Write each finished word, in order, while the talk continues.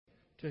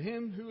to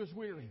him who is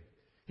weary.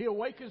 He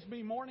awakens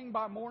me morning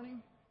by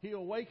morning. He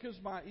awakens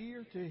my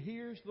ear to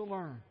hear the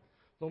learn.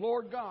 The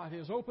Lord God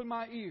has opened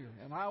my ear,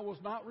 and I was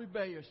not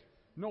rebellious,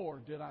 nor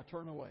did I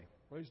turn away.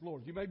 Praise the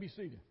Lord. You may be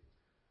seated.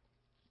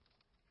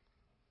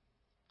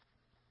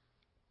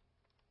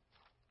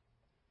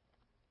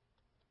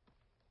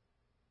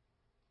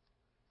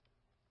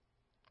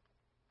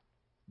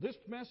 This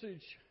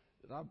message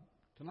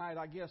tonight,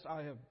 I guess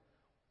I have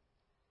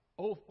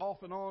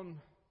off and on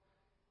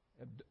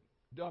have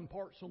done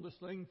parts on this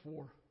thing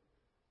for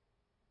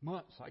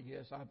months, I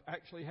guess. I've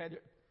actually had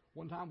it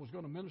one time, was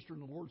going to minister,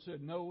 and the Lord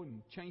said no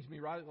and changed me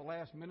right at the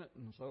last minute,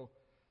 and so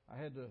I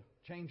had to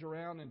change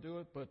around and do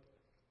it. But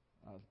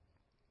I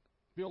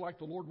feel like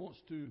the Lord wants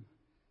to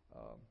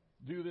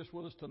do this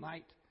with us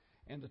tonight.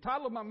 And the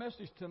title of my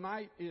message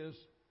tonight is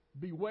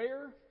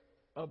Beware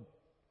of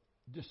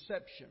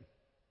Deception.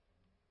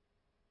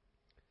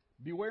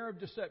 Beware of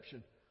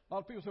deception. A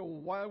lot of people say,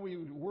 well, why do we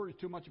worry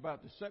too much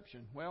about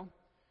deception? Well,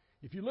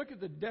 if you look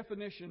at the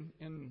definition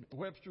in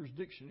Webster's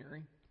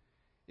dictionary,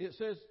 it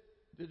says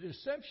the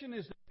deception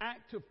is the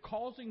act of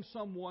causing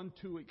someone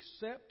to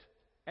accept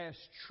as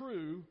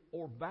true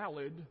or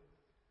valid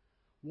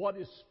what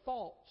is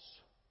false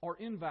or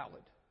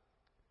invalid.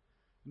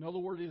 In other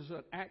words, it is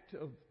an act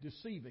of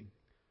deceiving.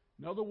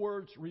 In other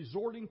words,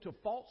 resorting to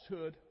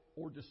falsehood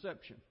or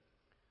deception.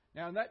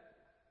 Now, that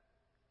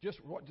just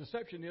what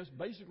deception is.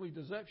 Basically,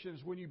 deception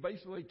is when you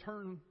basically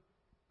turn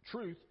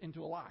truth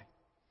into a lie.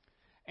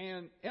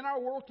 And in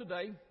our world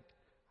today,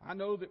 I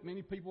know that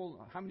many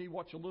people, how many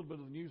watch a little bit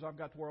of the news? I've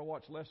got to where I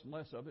watch less and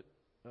less of it.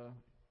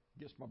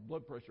 Gets my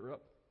blood pressure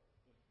up.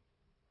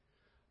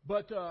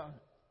 But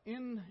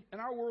in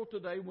our world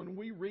today, when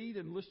we read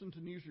and listen to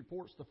news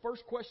reports, the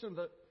first question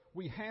that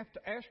we have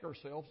to ask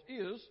ourselves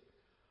is,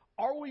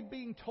 are we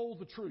being told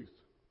the truth?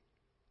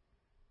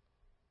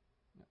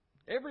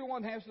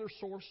 Everyone has their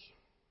source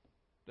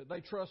that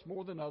they trust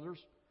more than others.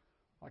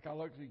 Like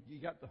I'll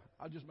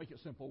just make it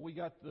simple. We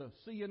got the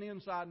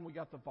CNN side and we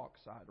got the Fox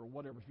side, or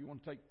whatever, if you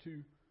want to take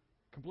two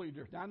completely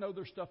different. Now, I know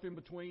there's stuff in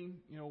between,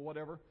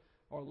 whatever,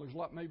 or there's a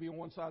lot maybe on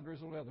one side, there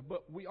is on the other.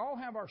 But we all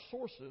have our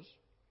sources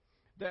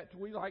that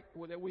we like,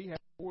 that we have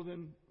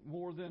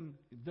more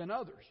than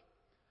others.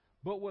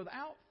 But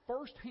without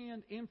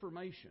first-hand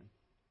information,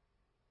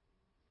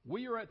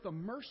 we are at the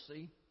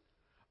mercy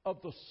of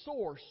the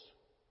source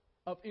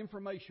of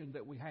information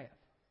that we have.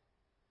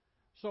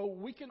 So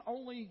we can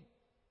only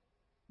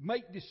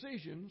make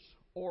decisions,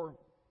 or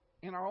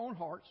in our own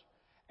hearts,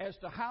 as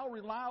to how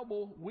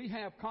reliable we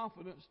have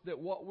confidence that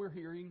what we're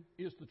hearing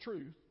is the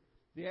truth,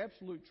 the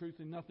absolute truth,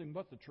 and nothing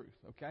but the truth.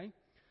 Okay?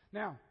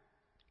 Now,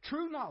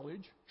 true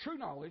knowledge,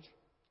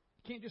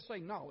 you can't just say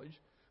knowledge,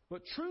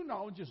 but true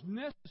knowledge is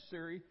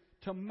necessary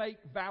to make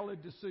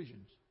valid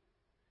decisions.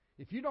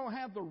 If you don't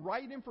have the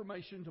right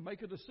information to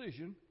make a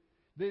decision,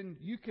 then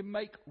you can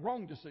make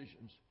wrong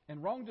decisions.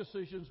 And wrong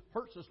decisions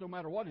hurts us no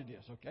matter what it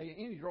is, okay?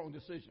 Any wrong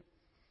decision.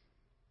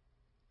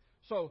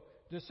 So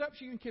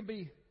deception can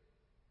be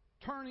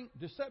turning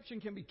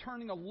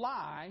a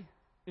lie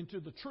into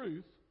the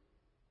truth,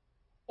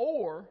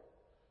 or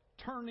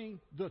turning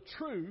the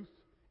truth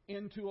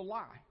into a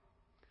lie.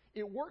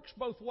 It works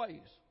both ways.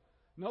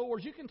 In other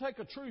words, you can take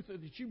a truth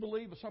that you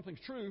believe is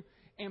something's true,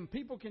 and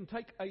people can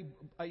take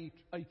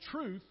a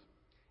truth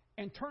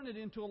and turn it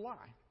into a lie.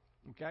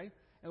 Okay?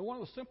 And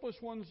one of the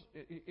simplest ones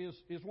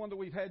is one that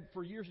we've had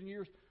for years and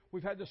years.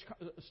 We've had this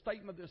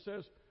statement that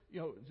says,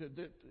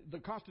 the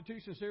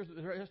Constitution says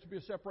that there has to be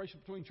a separation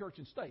between church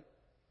and state.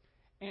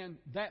 And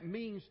that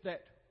means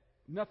that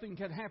nothing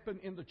can happen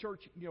in the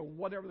church,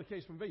 whatever the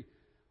case may be.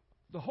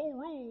 The whole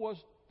rule was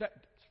that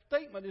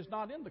statement is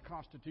not in the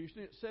Constitution.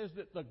 It says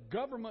that the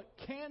government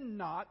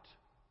cannot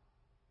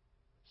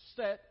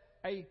set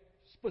a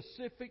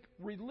specific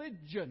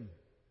religion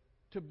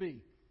to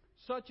be,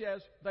 such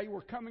as they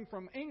were coming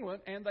from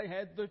England and they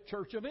had the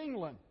Church of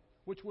England,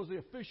 which was the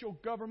official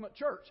government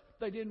church.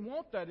 They didn't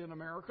want that in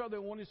America. They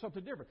wanted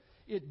something different.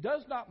 It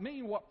does not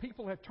mean what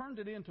people have turned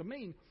it into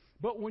mean,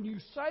 but when you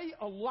say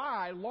a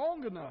lie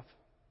long enough,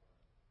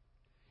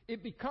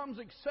 it becomes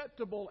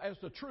acceptable as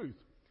the truth,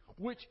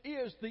 which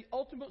is the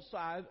ultimate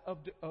side of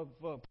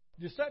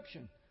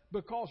deception,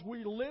 because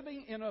we're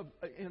living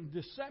in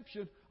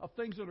deception of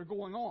things that are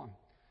going on.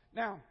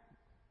 Now,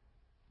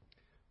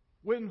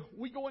 when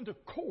we go into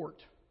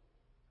court,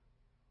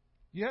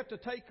 you have to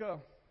take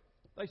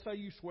they say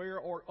you swear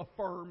or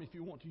affirm, if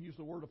you want to use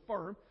the word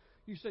affirm.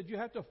 You said you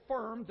have to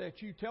affirm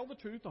that you tell the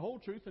truth, the whole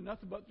truth, and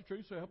nothing but the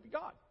truth, so help you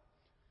God.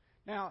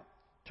 Now,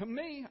 to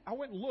me, I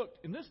went and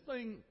looked, and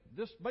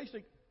this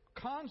basic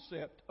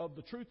concept of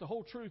the truth, the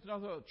whole truth,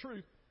 nothing but the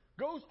truth,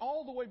 goes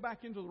all the way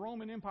back into the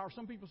Roman Empire.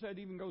 Some people say it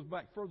even goes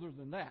back further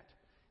than that.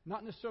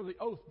 Not necessarily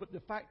the oath, but the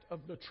fact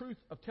of the truth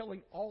of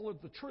telling all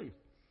of the truth.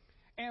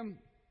 And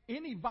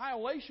any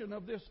violation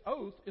of this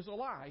oath is a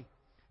lie.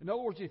 In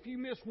other words, if you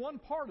miss one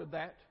part of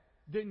that,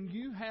 then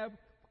you have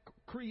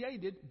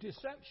created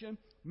deception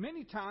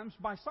many times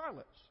by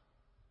silence.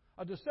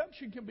 A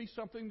deception can be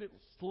something that's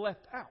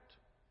left out.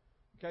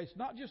 Okay, it's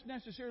not just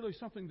necessarily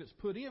something that's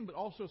put in, but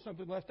also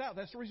something left out.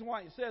 That's the reason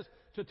why it says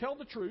to tell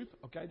the truth.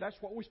 Okay, that's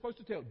what we're supposed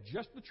to tell,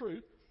 just the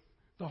truth.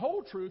 The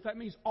whole truth, that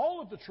means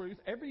all of the truth,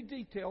 every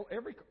detail,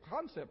 every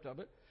concept of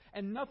it,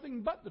 and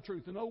nothing but the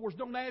truth. In other words,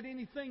 don't add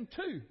anything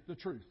to the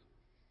truth.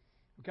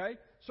 Okay?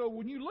 So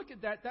when you look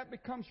at that, that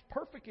becomes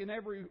perfect in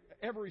every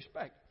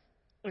respect.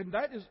 And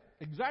that is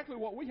exactly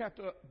what we have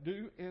to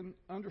do in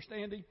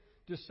understanding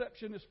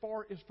deception as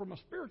far as from a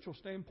spiritual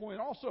standpoint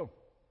also.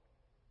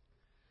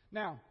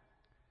 Now,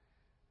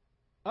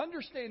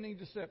 understanding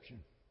deception.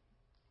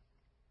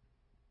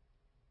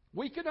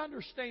 We can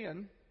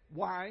understand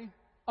why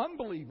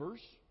unbelievers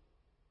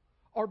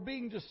are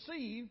being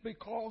deceived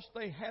because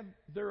they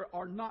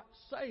are not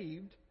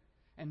saved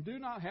and do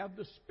not have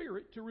the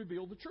Spirit to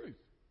reveal the truth.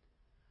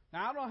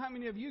 Now, I don't know how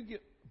many of you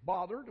get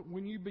bothered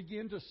when you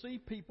begin to see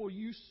people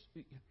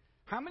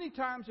how many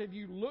times have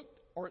you looked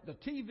or at the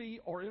TV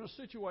or in a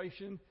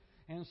situation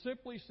and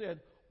simply said,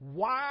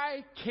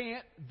 why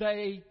can't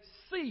they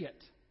see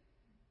it?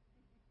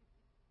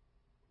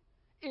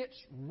 It's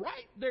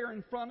right there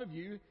in front of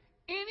you.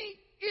 Any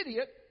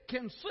idiot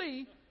can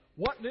see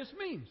what this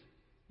means.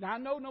 Now, I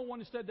know no one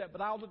has said that, but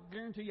I'll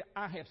guarantee you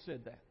I have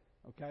said that.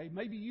 Okay?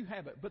 Maybe you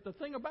haven't. But the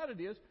thing about it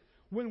is,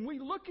 when we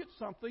look at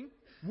something,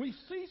 we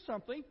see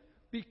something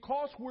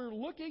because we're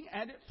looking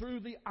at it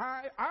through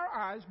our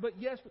eyes, but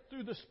yes,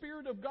 through the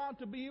Spirit of God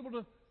to be able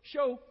to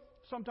show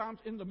sometimes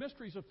in the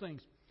mysteries of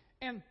things.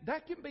 And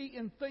that can be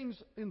in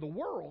things in the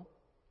world,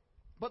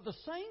 but the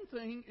same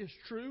thing is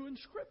true in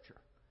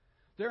Scripture.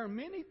 There are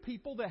many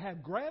people that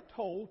have grabbed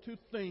hold to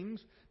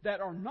things that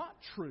are not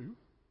true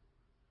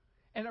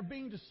and are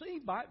being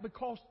deceived by it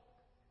because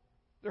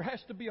there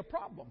has to be a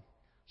problem.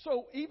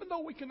 So even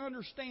though we can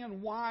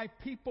understand why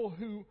people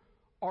who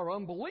are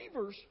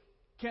unbelievers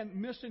can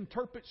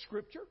misinterpret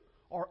Scripture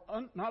or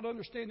not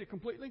understand it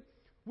completely,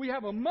 we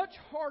have a much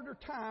harder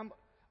time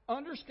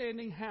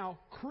understanding how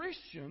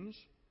Christians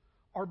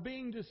are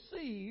being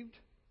deceived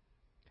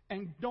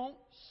and don't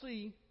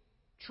see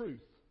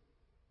truth.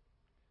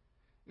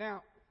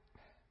 Now,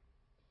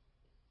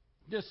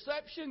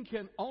 deception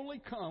can only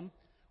come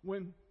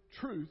when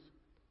truth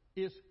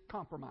is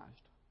compromised.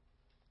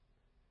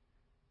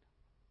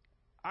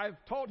 I've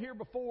taught here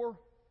before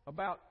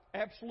about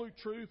absolute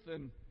truth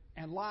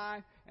and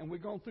lie, and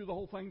we've gone through the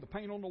whole thing, the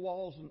paint on the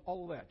walls and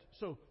all of that.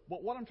 So,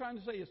 but what I'm trying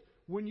to say is,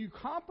 when you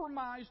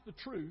compromise the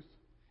truth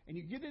and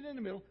you get it in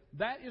the middle,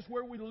 that is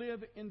where we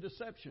live in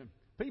deception.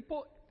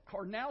 People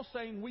are now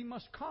saying we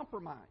must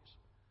compromise.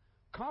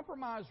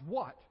 Compromise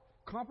what?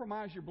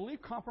 Compromise your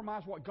belief,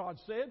 compromise what God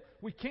said.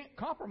 We can't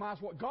compromise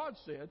what God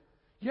said.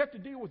 You have to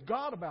deal with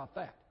God about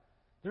that.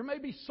 There may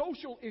be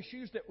social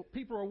issues that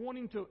people are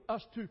wanting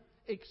us to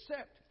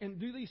accept and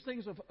do these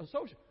things of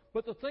social.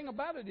 But the thing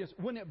about it is,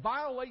 when it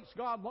violates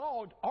God's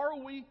law, are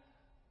we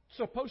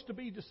supposed to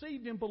be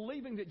deceived in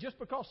believing that just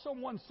because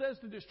someone says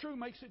that it's true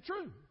makes it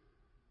true?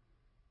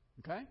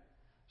 Okay?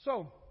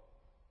 So,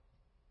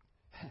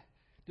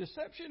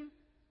 deception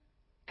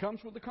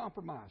comes with a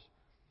compromise.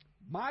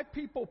 My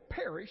people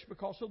perish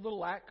because of the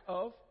lack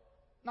of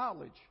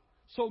knowledge.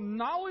 So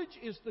knowledge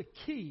is the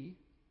key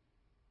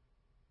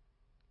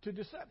to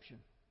deception.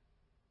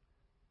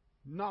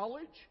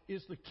 Knowledge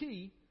is the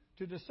key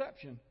to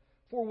deception.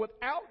 For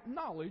without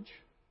knowledge,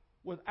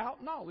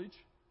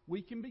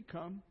 we can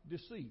become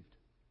deceived.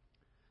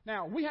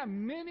 Now, we have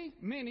many,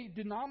 many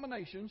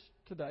denominations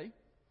today.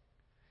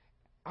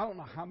 I don't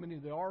know how many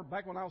there are.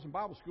 Back when I was in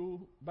Bible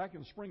school, back in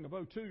the spring of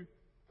 2002,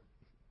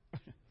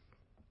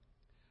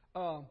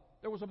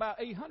 there was about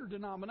 800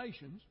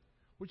 denominations,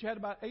 which had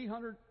about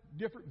 800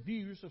 different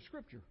views of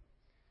Scripture.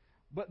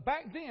 But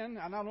back then,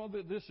 and I don't know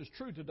that this is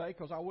true today,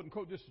 because I wouldn't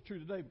quote this as true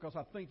today, because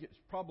I think it's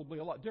probably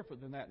a lot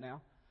different than that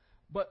now.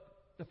 But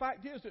the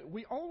fact is that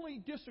we only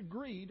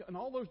disagreed in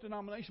all those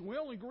denominations. We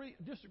only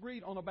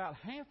disagreed on about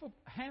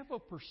half a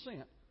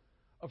percent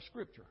of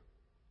Scripture.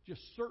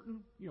 Just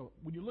certain,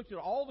 when you looked at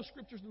all the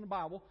Scriptures in the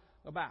Bible,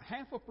 about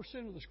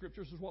 0.5% of the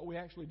Scriptures is what we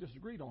actually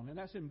disagreed on, and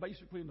that's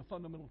basically in the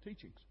fundamental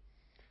teachings.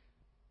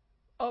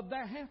 Of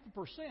that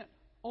 0.5%,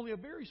 only a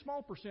very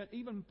small percent,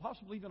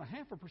 possibly even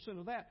 0.5%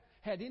 of that,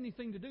 had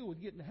anything to do with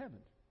getting to heaven.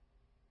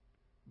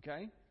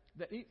 Okay?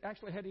 That it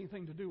actually had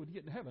anything to do with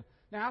getting to heaven.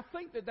 Now, I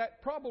think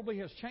that probably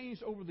has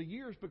changed over the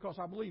years, because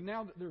I believe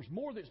now that there's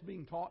more that's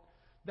being taught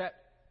that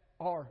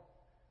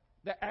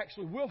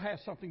actually will have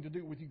something to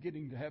do with you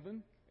getting to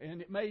heaven.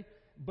 And it may,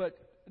 but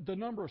the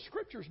number of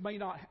Scriptures may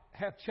not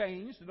have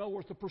changed. In other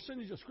words, the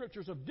percentage of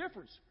Scriptures of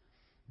difference,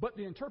 but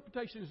the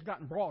interpretation has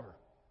gotten broader,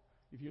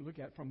 if you look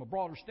at it from a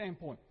broader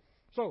standpoint.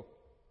 So,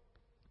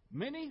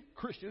 many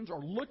Christians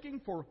are looking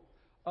for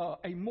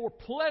a more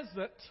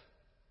pleasant,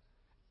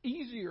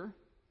 easier,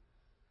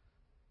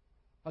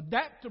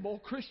 adaptable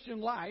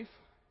Christian life,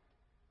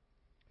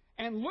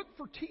 and look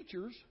for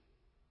teachers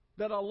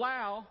that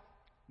allow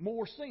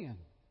more sin.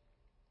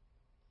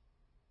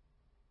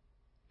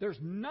 There's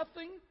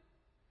nothing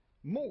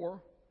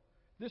more,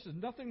 this is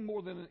nothing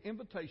more than an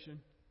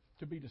invitation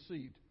to be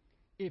deceived.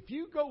 If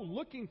you go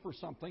looking for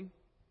something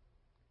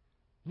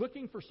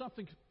looking for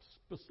something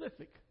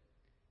specific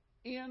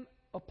in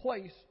a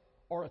place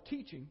or a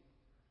teaching,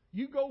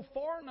 you go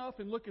far enough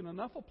and look in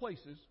enough of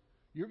places,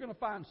 you're going to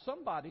find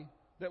somebody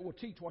that will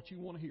teach what you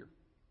want to hear.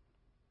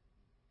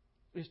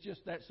 It's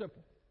just that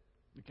simple.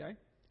 Okay?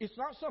 It's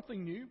not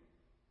something new.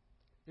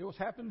 It was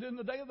happened in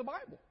the day of the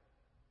Bible.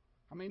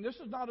 I mean, this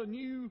is not a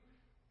new...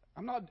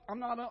 I'm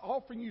not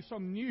offering you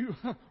some new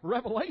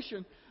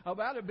revelation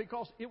about it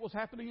because it was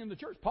happening in the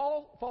church.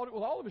 Paul fought it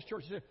with all of his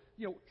churches. He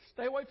said,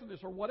 stay away from this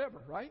or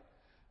whatever, right?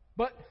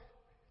 But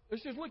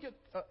let's just look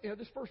at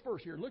this first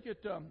verse here. Look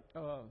at 2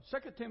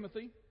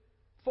 Timothy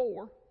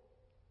 4,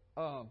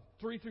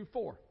 3 through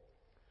 4.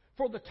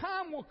 For the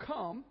time will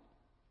come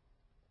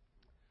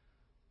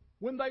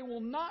when they will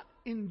not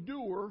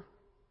endure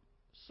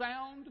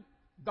sound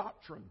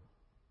doctrine.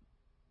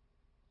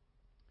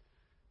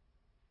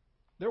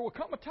 There will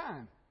come a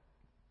time.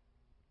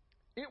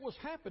 It was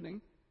happening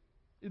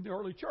in the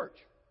early church.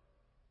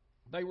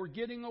 They were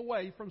getting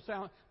away from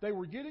sound. They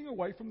were getting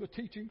away from the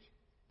teachings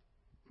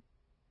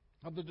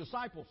of the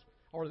disciples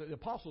or the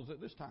apostles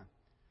at this time.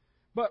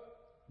 But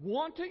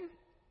wanting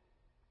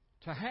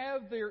to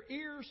have their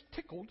ears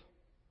tickled,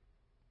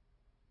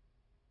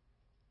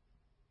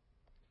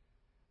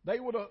 they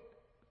would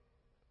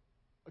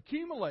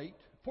accumulate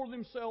for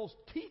themselves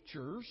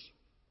teachers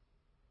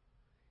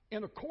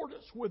in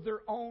accordance with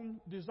their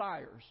own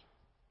desires.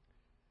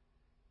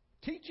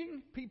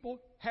 Teaching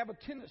people have a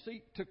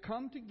tendency to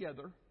come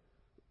together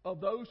of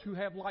those who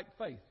have like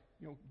faith.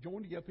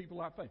 Join together people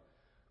like faith.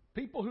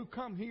 People who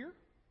come here,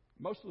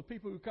 most of the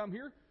people who come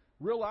here,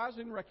 realize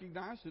and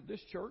recognize that this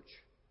church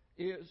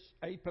is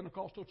a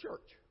Pentecostal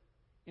church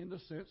in the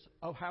sense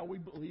of how we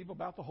believe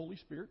about the Holy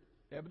Spirit,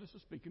 evidence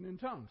of speaking in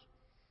tongues.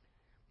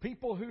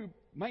 People who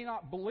may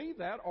not believe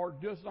that or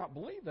does not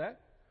believe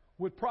that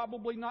would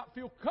probably not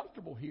feel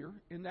comfortable here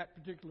in that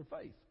particular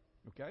faith.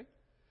 Okay?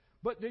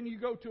 But then you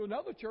go to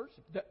another church.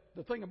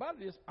 The thing about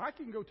it is, I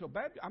can go to a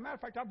Baptist. As a matter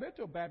of fact, I've been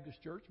to a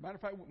Baptist church. Matter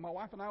of fact, my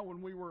wife and I,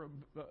 when we were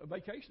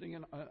vacationing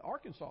in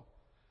Arkansas,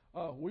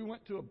 we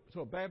went to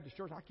a Baptist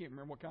church. I can't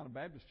remember what kind of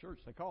Baptist church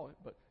they call it,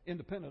 but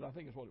independent, I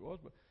think is what it was.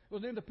 But it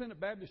was an independent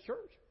Baptist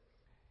church.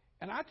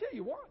 And I tell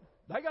you what,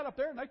 they got up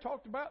there and they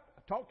talked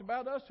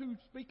about us who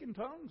speak in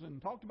tongues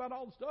and talked about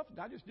all the stuff. And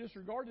I just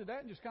disregarded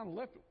that and just kind of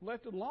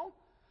left it alone.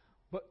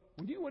 But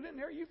when you went in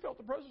there, you felt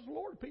the presence of the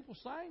Lord. People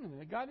sang, and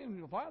they got into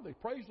the fire. They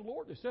praised the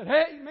Lord. They said,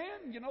 "Hey,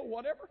 man,"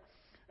 whatever.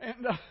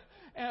 And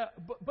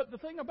but the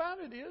thing about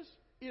it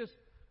is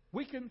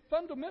we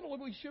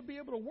should be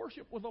able to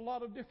worship with a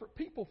lot of different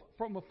people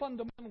from the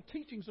fundamental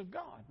teachings of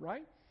God,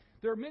 right?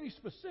 There are many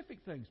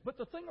specific things, but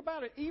the thing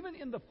about it, even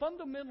in the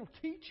fundamental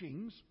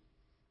teachings,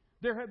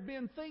 there have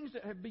been things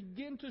that have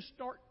begun to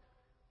start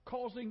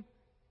causing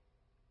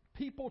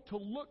people to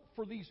look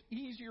for these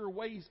easier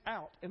ways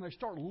out, and they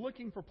start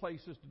looking for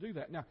places to do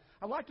that. Now,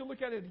 I'd like to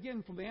look at it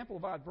again from the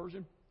Amplified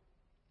Version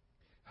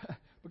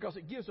because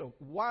it gives a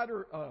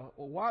wider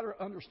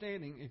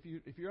understanding.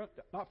 If you're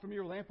not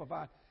familiar with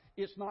Amplified,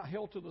 it's not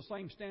held to the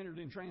same standard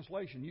in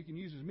translation. You can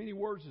use as many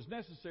words as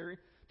necessary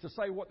to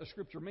say what the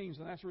Scripture means,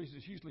 and that's the reason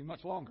it's usually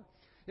much longer.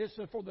 It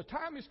says, "For the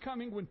time is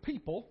coming when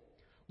people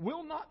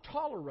will not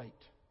tolerate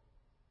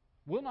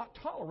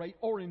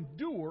or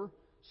endure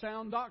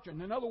sound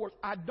doctrine." In other words,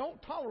 I don't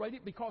tolerate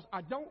it because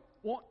I don't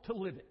want to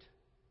live it.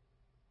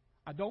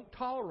 I don't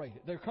tolerate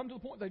it. They come to the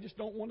point they just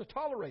don't want to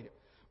tolerate it.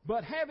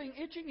 But having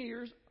itching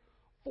ears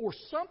for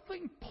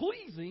something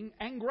pleasing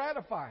and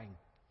gratifying.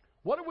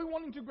 What are we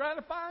wanting to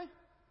gratify?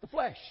 The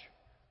flesh,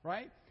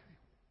 right?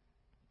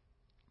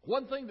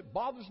 One thing that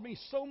bothers me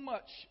so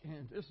much,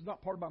 and this is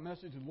not part of my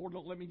message, and Lord,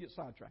 don't let me get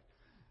sidetracked.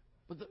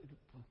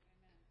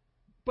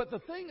 But the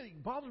thing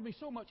that bothers me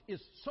so much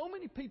is so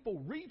many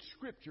people read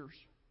Scriptures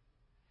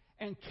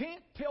and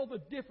can't tell the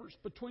difference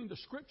between the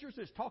Scriptures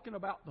that's talking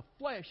about the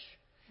flesh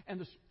and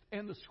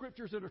the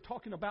Scriptures that are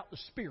talking about the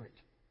Spirit.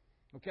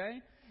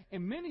 Okay?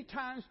 And many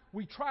times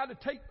we try to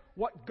take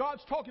what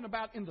God's talking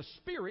about in the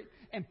Spirit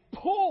and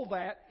pull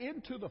that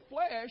into the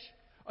flesh,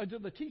 into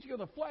the teaching of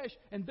the flesh,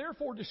 and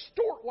therefore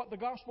distort what the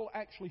gospel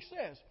actually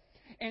says.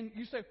 And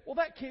you say, well,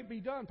 that can't be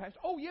done, Pastor.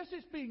 Oh, yes,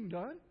 it's being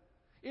done.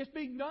 It's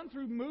being done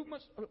through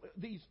movements,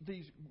 these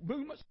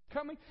movements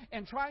coming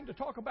and trying to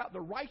talk about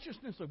the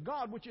righteousness of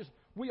God, which is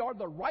we are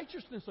the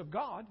righteousness of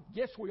God.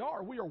 Yes, we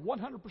are. We are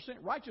 100%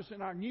 righteous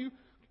in our new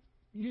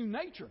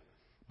nature.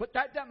 But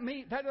that doesn't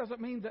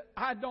mean that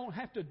I don't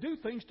have to do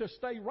things to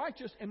stay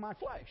righteous in my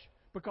flesh,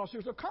 because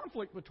there's a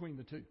conflict between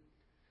the two.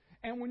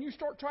 And when you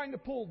start trying to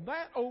pull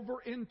that over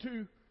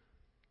into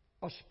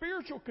a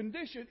spiritual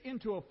condition,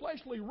 into a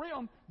fleshly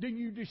realm, then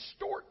you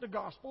distort the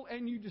gospel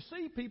and you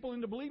deceive people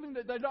into believing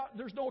that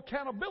there's no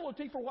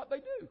accountability for what they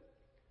do.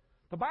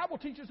 The Bible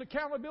teaches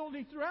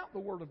accountability throughout the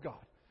Word of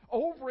God,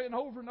 over and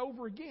over and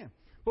over again.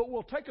 But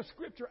we'll take a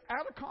Scripture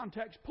out of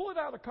context, pull it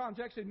out of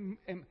context, and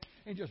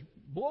just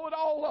blow it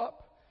all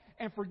up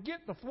and forget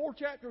the 4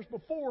 chapters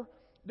before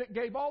that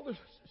gave all the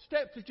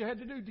steps that you had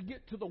to do to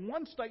get to the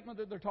one statement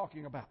that they're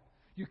talking about.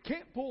 You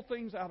can't pull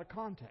things out of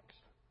context.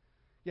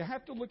 You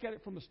have to look at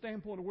it from the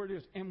standpoint of where it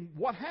is. And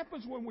what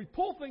happens when we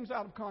pull things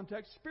out of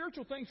context,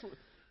 spiritual things,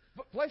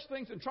 flesh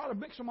things, and try to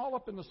mix them all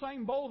up in the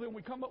same bowl, then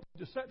we come up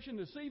with deception,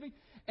 deceiving,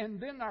 and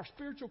then our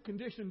spiritual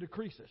condition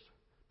decreases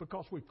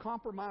because we've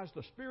compromised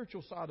the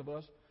spiritual side of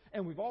us,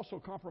 and we've also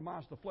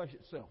compromised the flesh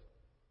itself.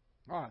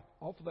 All right,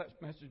 off of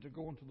that message to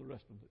go on to the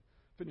rest of it.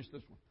 Finish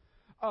this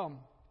one.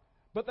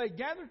 But they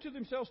gathered to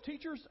themselves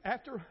teachers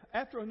after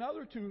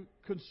another to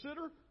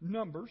consider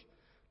numbers,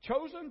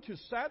 chosen to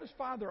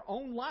satisfy their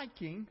own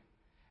liking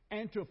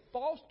and to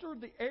foster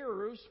the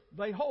errors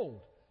they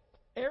hold.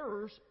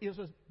 Errors is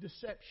a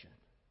deception.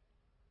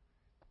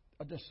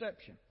 A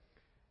deception.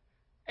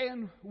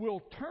 And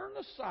will turn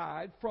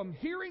aside from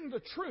hearing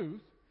the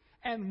truth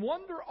and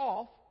wander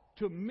off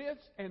to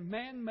myths and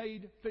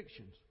man-made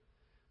fictions.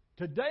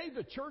 Today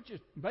the church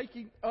is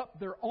making up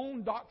their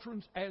own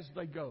doctrines as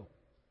they go.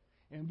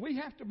 And we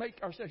have to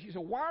make ourselves, you say,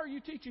 why are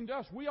you teaching to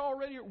us?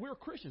 We're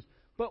Christians.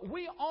 But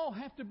we all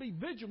have to be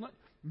vigilant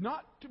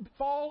not to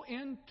fall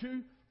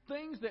into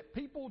things that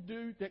people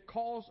do that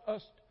cause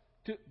us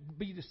to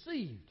be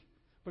deceived.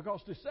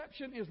 Because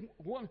deception is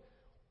one.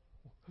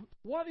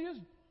 What is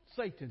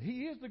Satan?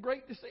 He is the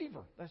great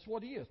deceiver. That's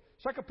what he is.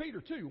 2 Peter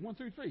 2, 1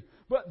 through 3.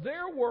 But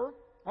there were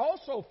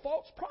also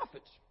false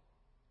prophets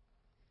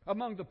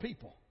among the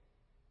people,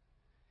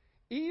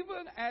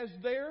 even as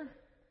there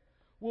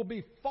will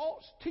be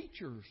false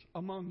teachers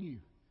among you.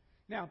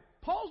 Now,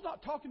 Paul's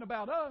not talking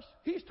about us.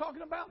 He's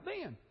talking about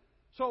them.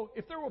 So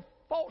if there were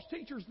false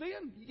teachers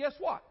then, guess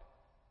what?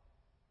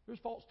 There's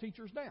false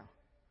teachers now.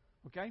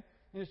 Okay?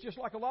 And it's just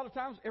like a lot of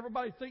times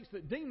everybody thinks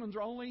that demons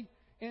are only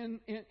in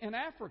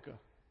Africa.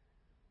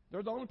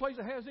 They're the only place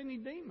that has any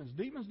demons.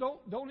 Demons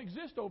don't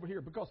exist over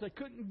here because they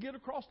couldn't get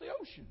across the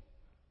ocean.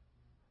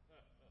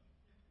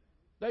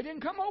 They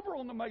didn't come over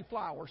on the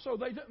Mayflower, so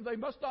they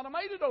must not have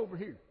made it over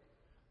here.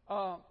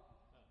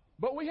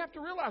 But we have to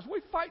realize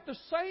we fight the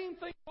same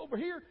thing over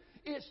here.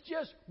 It's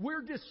just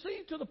we're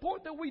deceived to the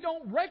point that we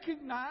don't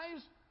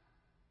recognize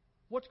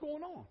what's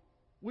going on.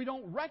 We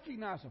don't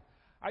recognize them.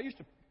 I used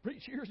to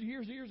preach years and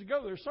years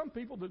ago. There's some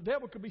people, the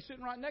devil could be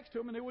sitting right next to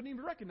them and they wouldn't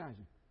even recognize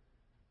him.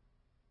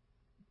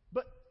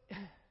 But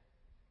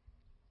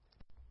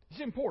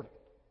it's important.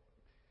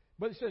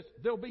 But it says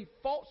there'll be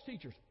false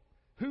teachers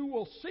who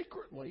will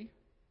secretly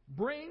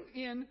bring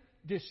in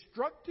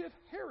destructive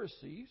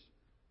heresies,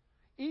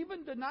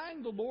 even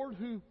denying the Lord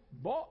who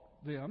bought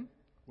them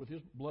with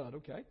His blood,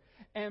 okay,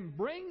 and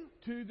bring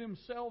to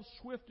themselves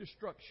swift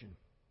destruction.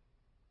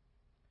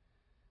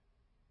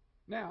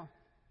 Now,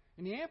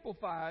 in the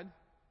Amplified,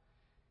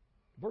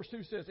 verse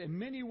 2 says, and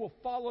many will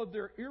follow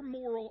their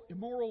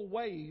immoral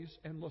ways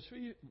and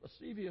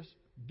lascivious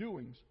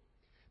doings.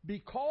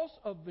 Because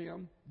of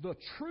them, the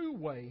true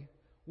way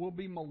will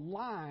be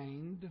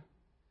maligned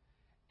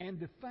and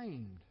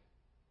defamed.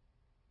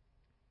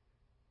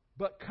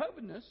 But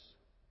covetous,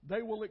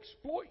 they will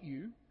exploit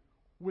you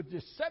with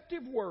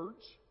deceptive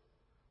words.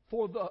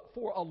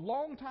 For a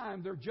long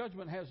time, their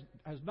judgment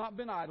has not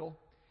been idle,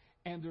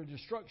 and their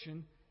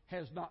destruction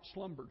has not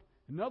slumbered.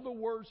 In other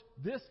words,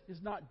 this is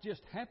not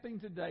just happening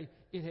today.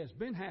 It has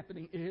been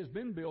happening, it has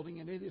been building,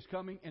 and it is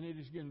coming, and it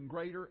is getting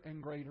greater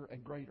and greater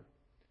and greater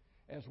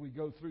as we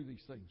go through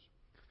these things.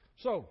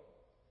 So,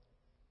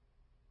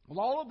 with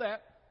all of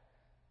that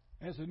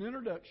as an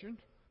introduction,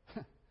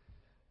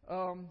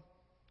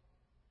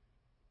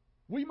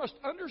 we must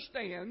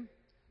understand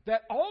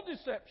that all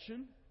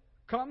deception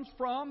comes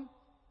from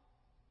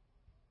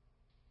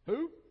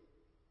who?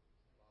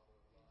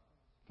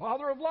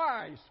 Father of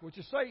lies, which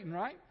is Satan,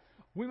 right?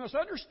 We must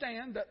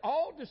understand that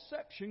all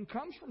deception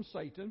comes from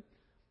Satan,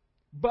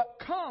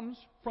 but comes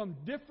from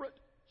different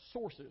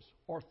sources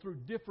or through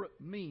different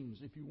means,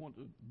 if you want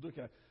to look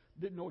at it.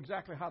 Didn't know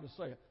exactly how to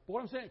say it. But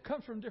what I'm saying, it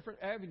comes from different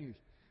avenues.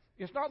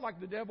 It's not like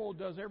the devil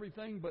does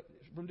everything, but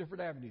from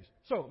different avenues.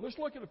 So let's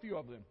look at a few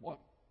of them.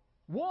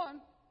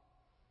 One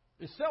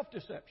is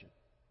self-deception.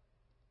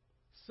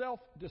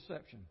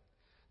 Self-deception.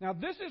 Now,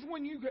 this is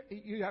when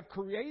you have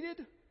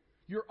created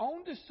your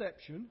own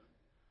deception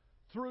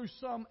through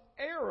some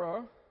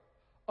error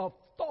of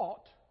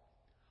thought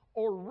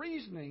or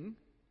reasoning,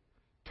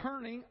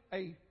 turning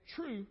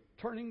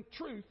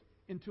truth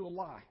into a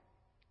lie.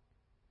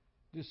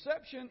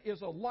 Deception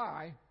is a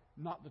lie,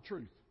 not the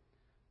truth.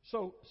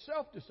 So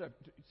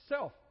self-deception.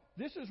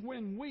 This is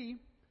when we,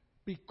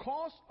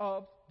 because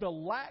of the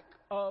lack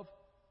of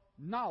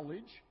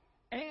knowledge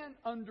and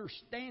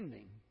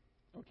understanding,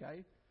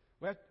 okay?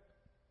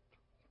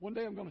 One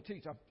day I'm going to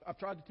teach. I've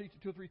tried to teach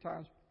it 2 or 3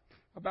 times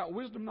about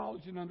wisdom,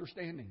 knowledge, and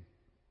understanding,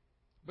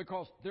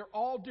 because they're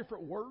all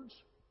different words.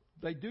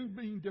 They do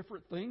mean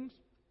different things,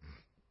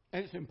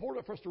 and it's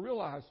important for us to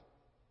realize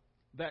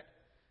that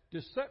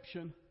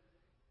deception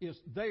is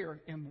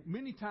there, and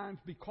many times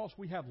because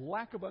we have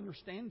lack of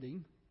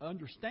understanding of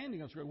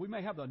Scripture. We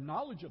may have the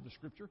knowledge of the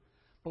Scripture,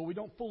 but we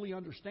don't fully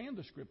understand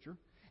the Scripture.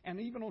 And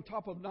even on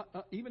top of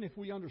even if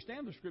we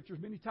understand the Scriptures,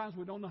 many times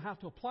we don't know how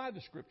to apply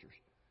the Scriptures,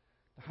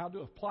 how to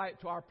apply it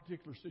to our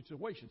particular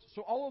situations.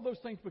 So all of those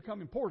things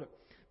become important.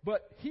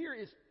 But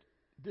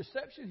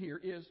deception here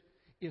is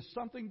is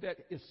something that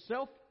is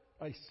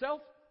a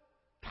self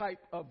type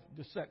of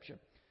deception.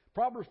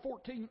 Proverbs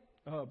 14,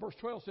 verse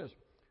 12 says,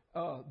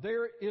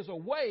 there is a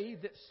way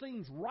that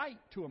seems right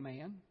to a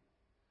man,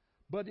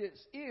 but its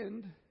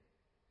end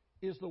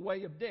is the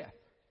way of death.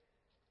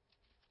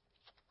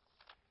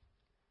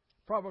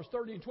 Proverbs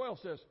 30 and 12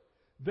 says,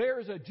 there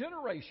is a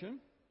generation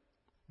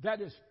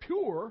that is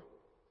pure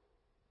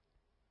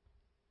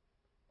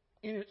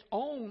in its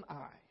own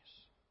eyes.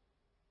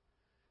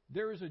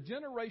 There is a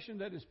generation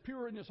that is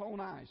pure in its own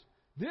eyes.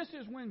 This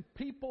is when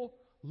people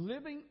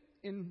living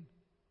in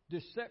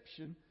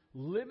deception,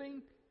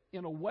 living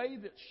in a way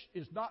that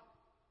is not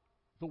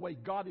the way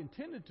God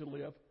intended to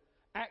live,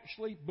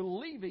 actually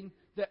believing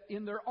that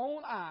in their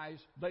own eyes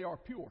they are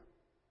pure.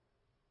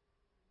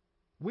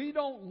 We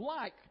don't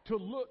like to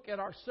look at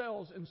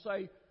ourselves and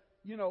say,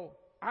 you know,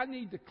 I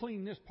need to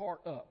clean this part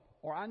up,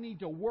 or I need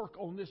to work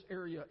on this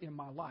area in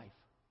my life.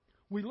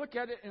 We look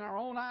at it in our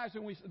own eyes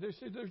and we say,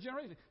 there's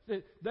generations.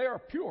 They are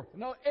pure.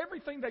 No,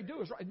 everything they do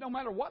is right. No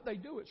matter what they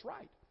do, it's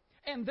right.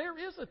 And there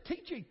is a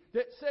teaching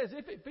that says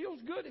if it feels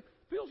good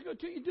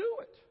till you do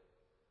it.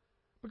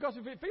 Because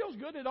if it feels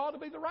good, it ought to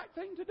be the right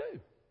thing to do.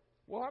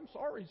 Well, I'm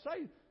sorry to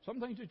say, some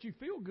things that you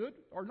feel good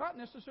are not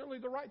necessarily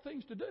the right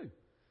things to do.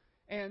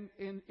 And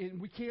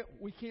we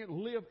can't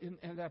live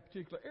in that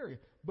particular area.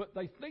 But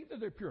they think that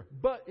they're pure.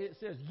 But it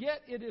says,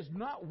 yet it is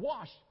not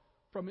washed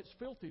from its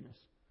filthiness.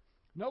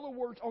 In other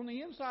words, on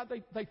the inside,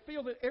 they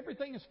feel that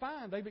everything is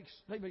fine.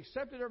 They've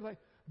accepted everything.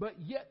 But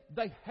yet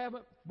they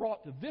haven't brought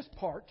this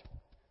part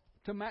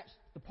to match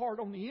the part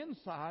on the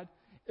inside.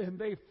 And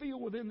they feel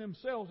within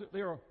themselves that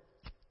they are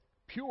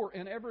pure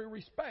in every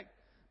respect.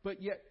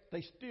 But yet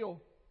they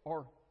still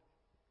are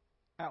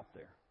out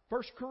there.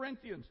 1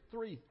 Corinthians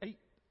 3,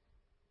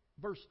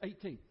 verse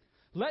 18.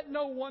 Let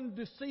no one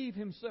deceive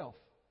himself.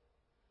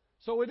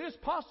 So it is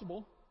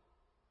possible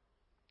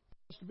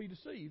for us to be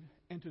deceived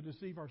and to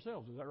deceive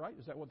ourselves. Is that right?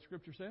 Is that what the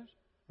Scripture says?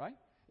 Right?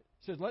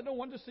 It says, let no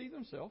one deceive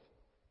himself.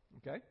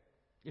 Okay?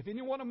 If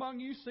anyone among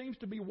you seems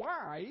to be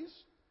wise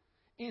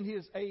in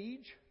his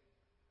age,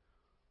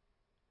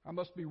 I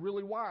must be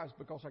really wise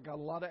because I got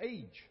a lot of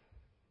age.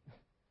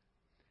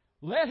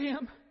 Let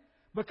him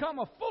become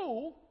a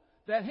fool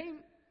that he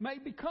may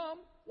become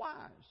wise.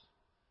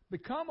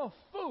 Become a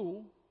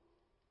fool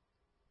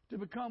to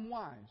become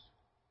wise.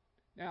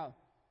 Now,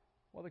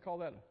 what do they call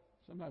that?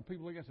 Sometimes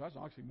people look at it and say, that's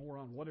an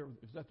oxymoron, whatever.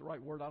 Is that the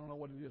right word? I don't know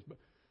what it is. But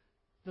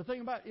the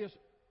thing about it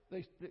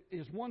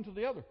is one to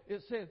the other.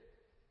 It said,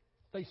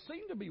 they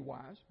seem to be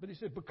wise, but he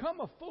said,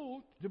 become a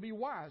fool to be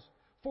wise.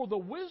 For the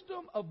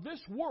wisdom of this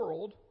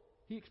world,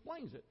 he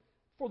explains it.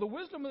 For the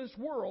wisdom of this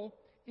world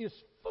is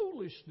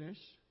foolishness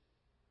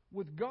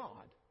with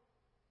God.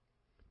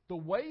 The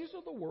ways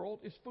of the world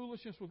is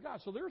foolishness with God.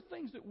 So there are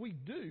things that we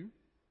do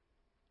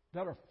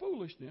that are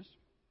foolishness,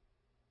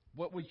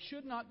 but we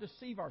should not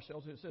deceive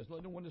ourselves. It says,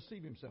 let no one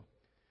deceive himself.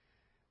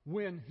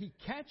 When he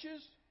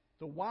catches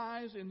the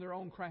wise in their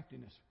own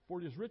craftiness,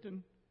 for it is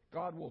written,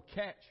 God will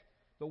catch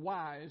the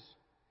wise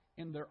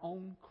in their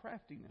own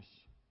craftiness,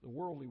 the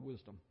worldly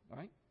wisdom.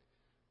 Right?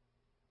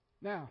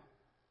 Now,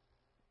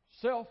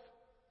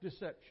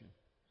 self-deception.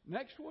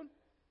 Next one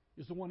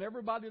is the one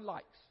everybody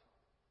likes.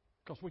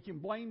 Because we can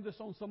blame this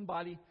on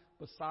somebody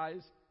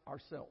besides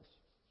ourselves.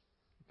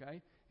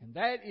 Okay? And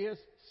that is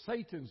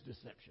Satan's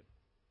deception.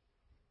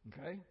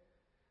 Okay?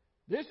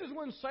 This is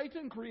when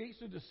Satan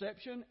creates a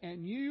deception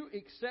and you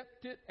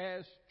accept it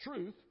as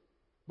truth,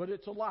 but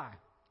it's a lie.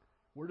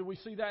 Where do we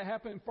see that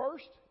happen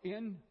first?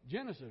 In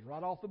Genesis,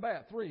 right off the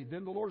bat. 3.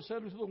 Then the Lord said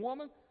unto the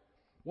woman,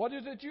 what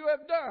is it you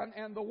have done?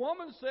 And the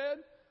woman said,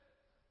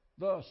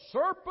 the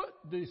serpent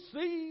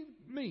deceived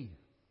me.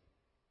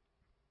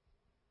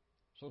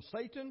 So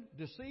Satan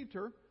deceived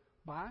her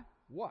by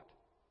what?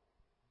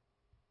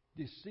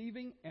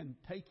 Deceiving and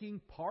taking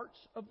parts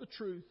of the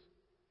truth,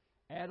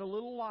 add a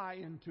little lie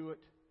into it,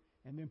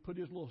 and then put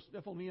his little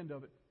stuff on the end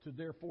of it to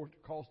therefore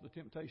cause the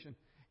temptation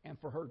and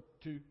for her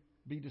to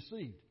be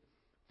deceived.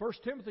 1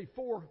 Timothy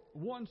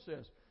 4:1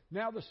 says,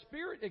 now the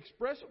Spirit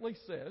expressly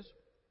says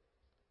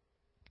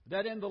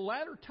that in the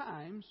latter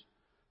times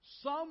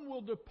some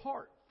will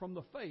depart from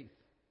the faith,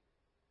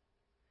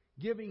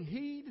 giving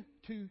heed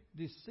to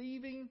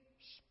deceiving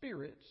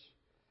spirits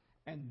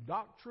and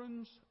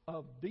doctrines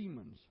of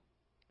demons.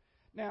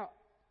 Now,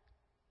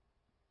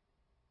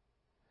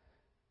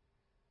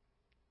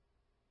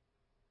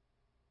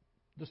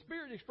 the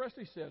Spirit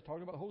expressly says,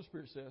 talking about the Holy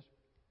Spirit says,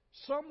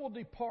 some will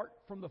depart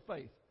from the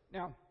faith.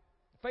 Now,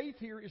 faith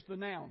here is the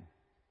noun,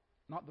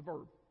 not the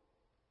verb.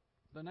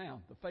 The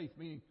noun, the faith,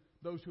 meaning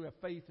those who have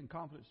faith and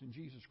confidence in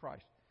Jesus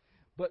Christ.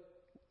 But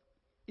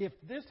if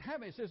this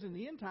happens, it says in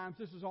the end times,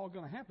 this is all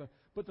going to happen.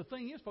 But the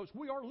thing is, folks,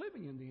 we are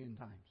living in the end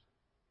times.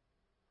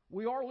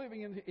 We are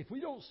living in, if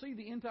we don't see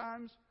the end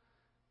times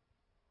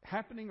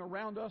happening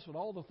around us and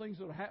all the things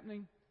that are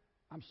happening,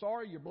 I'm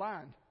sorry, you're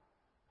blind.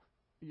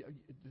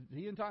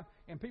 The end time,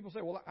 and people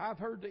say, well, I've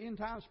heard the end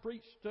times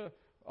preached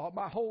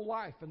my whole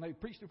life, and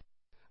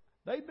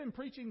they've been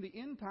preaching the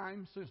end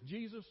times since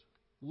Jesus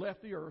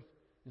left the earth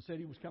and said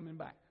he was coming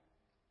back.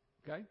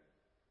 Okay?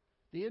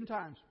 The end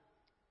times.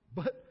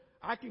 But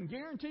I can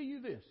guarantee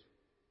you this.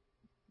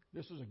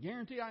 This is a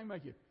guarantee I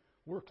make you.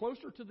 We're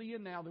closer to the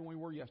end now than we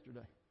were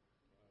yesterday.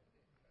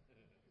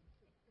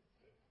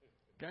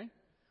 Okay?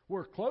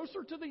 We're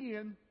closer to the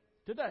end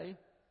today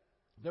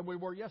than we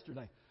were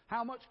yesterday.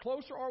 How much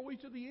closer are we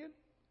to the end?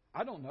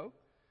 I don't know.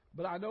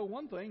 But I know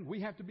one thing.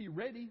 We have to be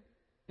ready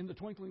in the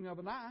twinkling of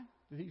an eye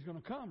that He's going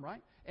to come,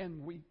 right?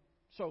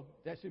 So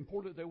that's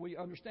important that we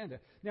understand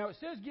that. Now it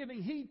says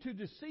giving heed to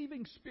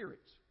deceiving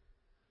spirits.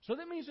 So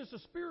that means it's a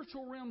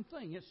spiritual realm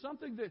thing. It's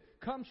something that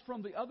comes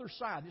from the other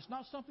side. It's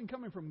not something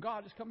coming from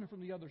God. It's coming from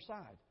the other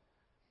side.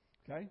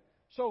 Okay?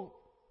 So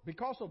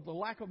because of the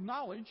lack of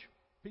knowledge,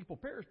 people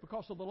perish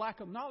because of the lack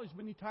of knowledge.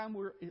 Many times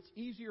it's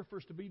easier for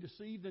us to be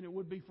deceived than it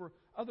would be for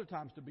other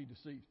times to be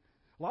deceived.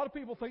 A lot of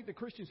people think that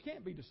Christians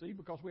can't be deceived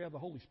because we have the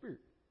Holy Spirit.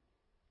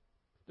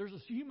 There's a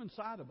human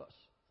side of us.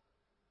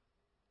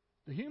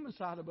 The human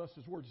side of us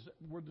is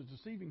where the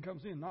deceiving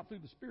comes in, not through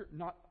the Spirit,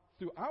 not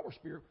through our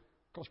spirit,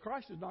 because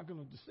Christ is not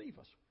going to deceive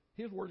us.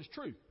 His word is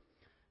true.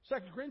 2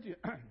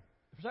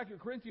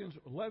 Corinthians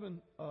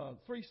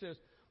 11:3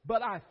 says,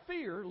 "But I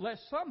fear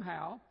lest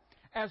somehow,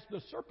 as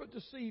the serpent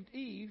deceived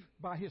Eve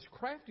by his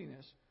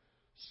craftiness,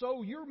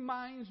 so your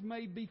minds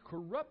may be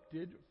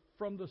corrupted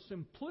from the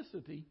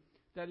simplicity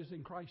that is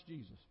in Christ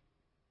Jesus."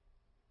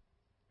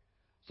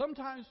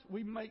 Sometimes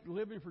we make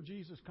living for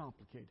Jesus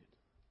complicated.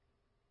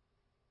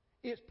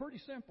 It's pretty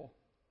simple.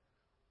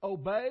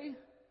 Obey,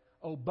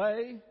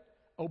 obey,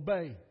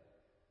 obey.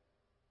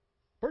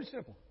 Pretty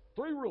simple.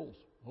 3 rules.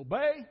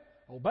 Obey,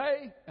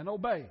 obey, and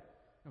obey.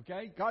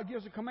 Okay? God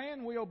gives a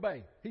command, we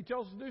obey. He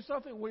tells us to do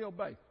something, we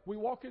obey. We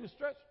walk in the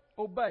stretch,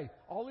 obey.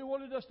 All He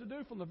wanted us to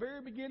do from the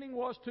very beginning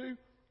was to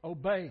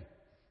obey.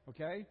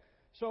 Okay?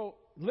 So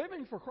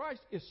living for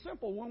Christ is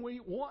simple when we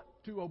want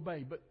to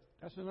obey. But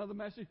that's another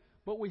message.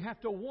 But we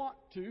have to want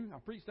to. I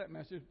preached that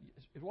message.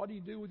 What do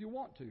you do with your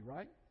want to,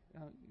 right?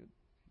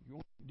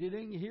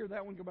 Didn't you hear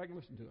that one? Go back and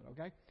listen to it,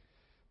 okay?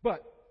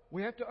 But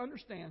we have to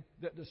understand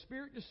that the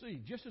Spirit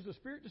deceived, just as the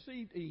Spirit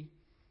deceived Eve,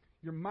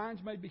 your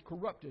minds may be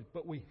corrupted,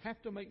 but we have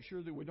to make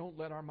sure that we don't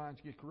let our minds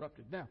get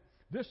corrupted. Now,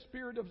 there's a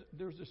spirit of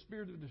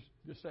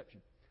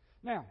deception.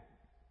 Now,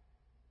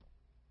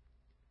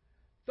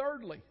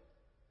 thirdly,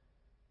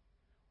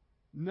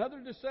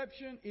 another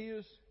deception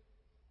is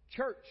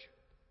church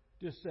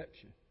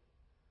deception.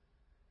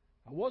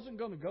 I wasn't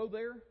going to go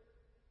there,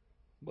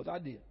 but I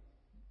did.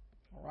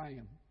 Or I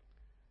am.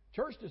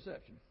 Church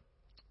deception.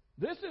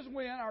 This is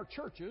when our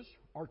churches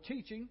are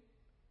teaching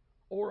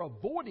or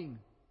avoiding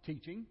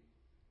teaching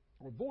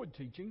or avoid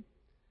teaching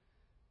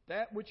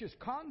that which is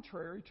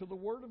contrary to the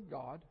Word of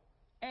God,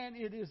 and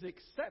it is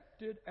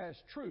accepted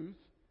as truth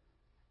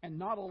and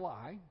not a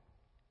lie.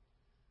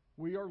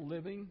 We are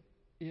living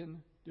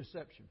in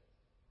deception.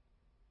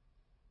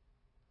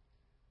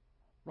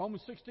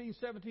 Romans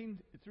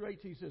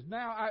 16:17-18 says,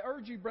 "Now I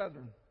urge you,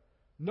 brethren,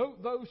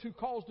 note those who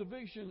cause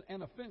division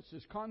and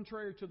offenses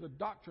contrary to the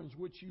doctrines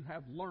which you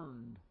have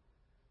learned,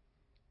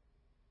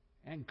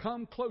 and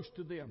come close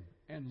to them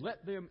and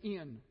let them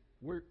in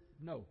where..."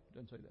 No, it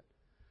doesn't say that.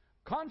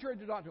 "Contrary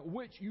to doctrine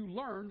which you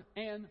learn,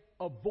 and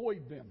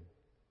avoid them."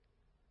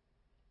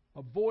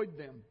 Avoid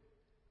them.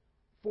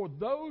 "For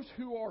those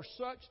who are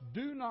such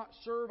do not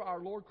serve our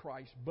Lord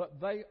Christ, but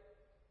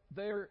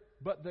their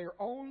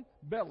own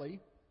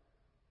belly,"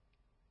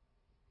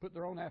 put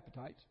their own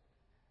appetites,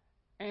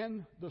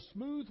 "and the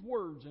smooth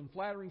words and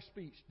flattering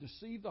speech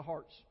deceive the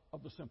hearts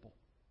of the simple."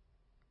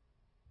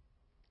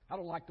 I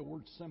don't like the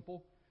word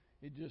simple.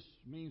 It just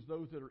means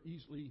those that are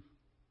easily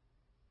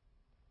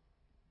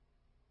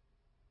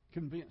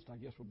convinced, I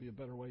guess would be a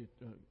better way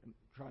to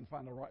try and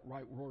find the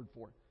right word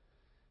for it.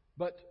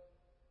 But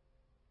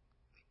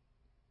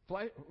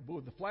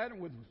with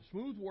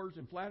smooth words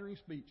and flattering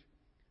speech,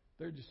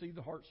 they deceive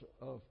the hearts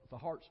of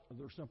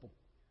their simple.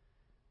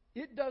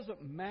 It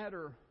doesn't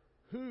matter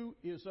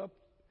who's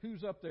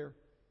up there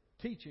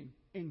teaching,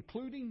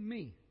 including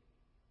me,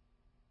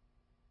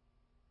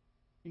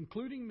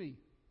 including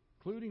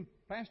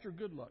Pastor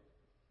Goodluck.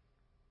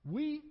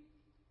 We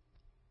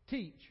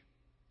teach,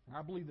 and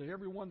I believe that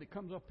everyone that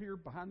comes up here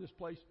behind this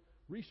place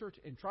research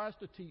and tries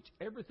to teach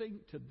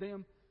everything to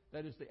them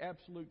that is the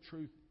absolute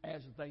truth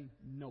as they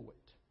know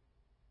it.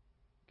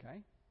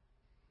 Okay?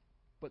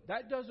 But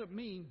that doesn't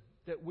mean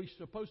that we're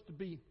supposed to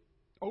be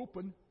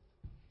open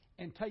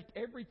and take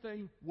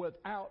everything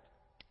without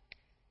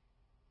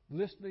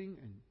listening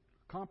and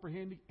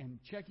comprehending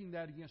and checking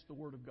that against the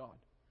Word of God.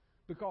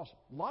 Because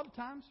a lot of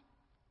times,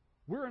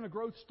 we're in a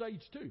growth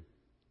stage too.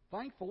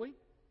 Thankfully,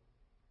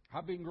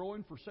 I've been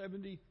growing for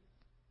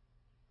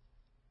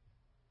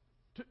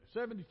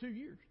 72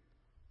 years.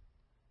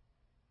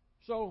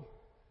 So,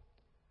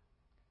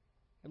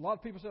 a lot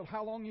of people say,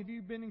 "How long have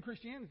you been in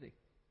Christianity?"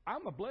 I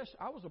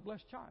was a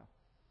blessed child.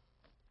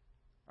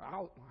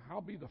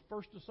 I'll be the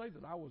first to say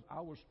that I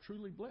was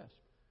truly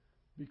blessed,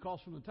 because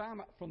from the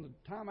time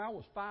I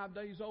was 5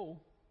 days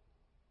old,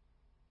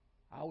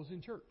 I was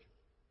in church.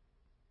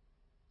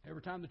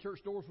 Every time the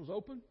church doors was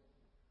open,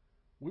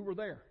 we were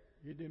there.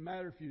 It didn't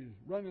matter if you was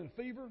running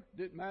a fever.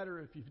 Didn't matter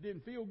if you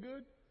didn't feel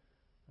good.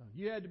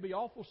 You had to be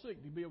awful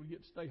sick to be able to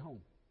get to stay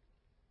home.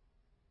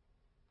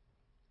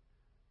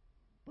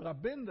 But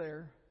I've been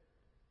there,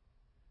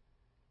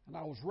 and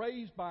I was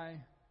raised by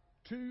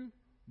two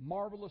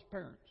marvelous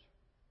parents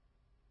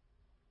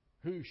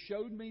who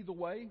showed me the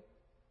way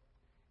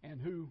and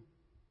who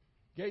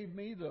gave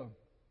me the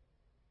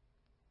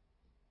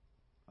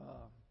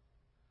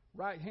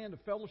right hand of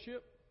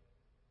fellowship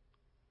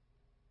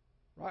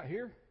right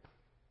here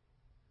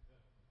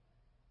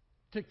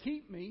to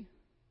keep me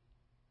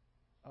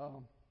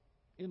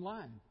in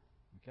line,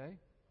 okay?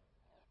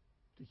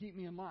 To keep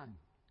me in line.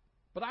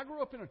 But I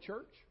grew up in a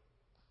church,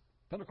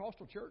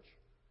 Pentecostal church,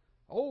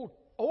 old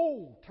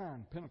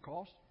time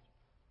Pentecost.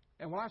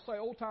 And when I say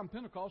old time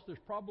Pentecost, there's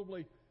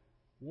probably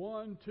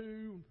 1,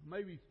 2,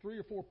 maybe 3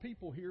 or 4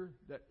 people here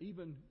that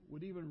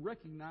would even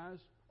recognize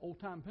old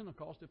time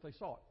Pentecost if they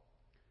saw it,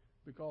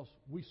 because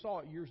we saw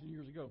it years and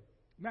years ago.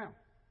 Now,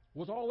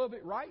 was all of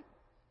it right?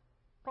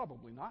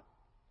 Probably not.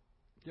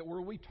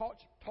 Were we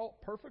taught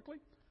perfectly?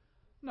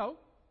 No,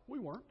 we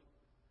weren't.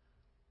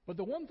 But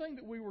the one thing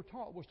that we were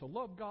taught was to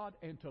love God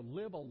and to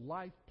live a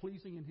life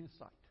pleasing in His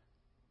sight.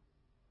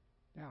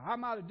 Now, I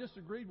might have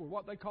disagreed with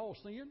what they call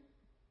sin,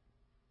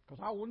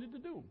 because I wanted to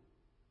do them.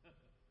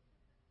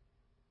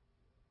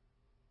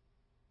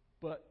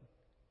 But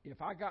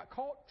if I got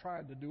caught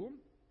trying to do them,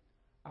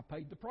 I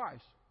paid the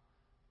price.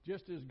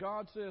 Just as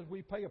God says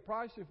we pay a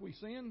price if we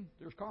sin,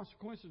 there's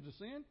consequences to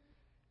sin.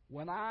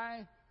 When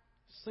I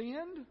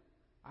sinned,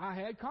 I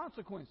had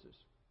consequences.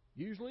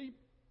 Usually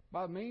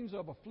by means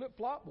of a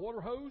flip-flop,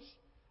 water hose,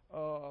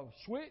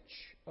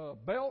 switch,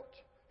 belt,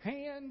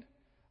 hand.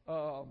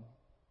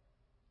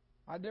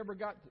 I never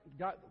got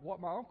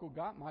what my uncle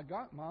got. My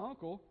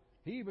uncle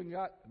even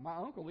got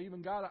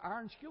an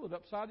iron skillet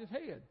upside his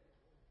head.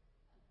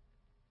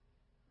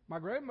 My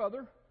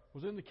grandmother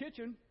was in the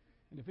kitchen,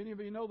 and if any of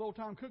you know the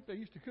old-time cook, they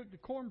used to cook the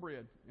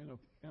cornbread in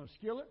a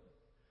skillet.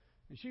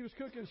 And she was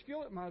cooking a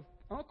skillet. My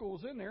uncle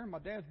was in there. My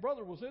dad's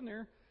brother was in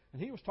there,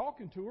 and he was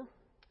talking to her.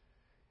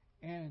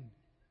 And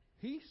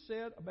he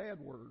said a bad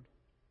word.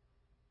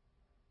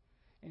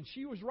 And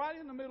she was right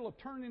in the middle of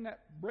turning that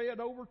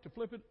bread over to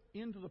flip it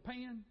into the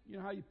pan. You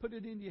know how you put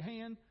it into your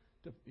hand?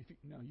 You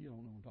don't know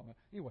what I'm talking about.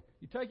 Anyway,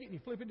 you take it and you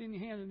flip it in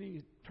your hand, and then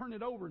you turn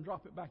it over and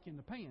drop it back in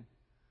the pan.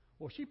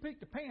 Well, she picked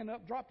the pan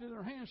up, dropped it in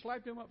her hand,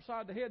 slapped him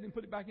upside the head, and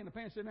put it back in the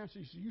pan and said, "Now,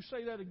 you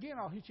say that again,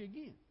 I'll hit you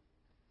again."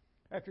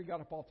 After he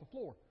got up off the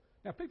floor.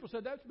 Now, people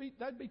said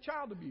that'd be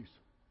child abuse.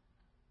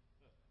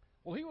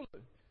 Well,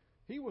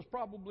 he was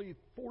probably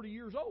 40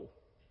 years old.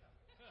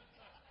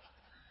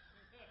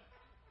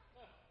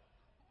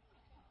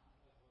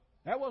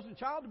 That wasn't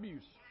child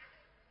abuse.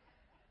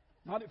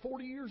 Not at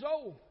 40 years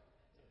old.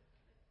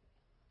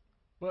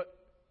 But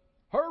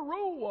her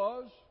rule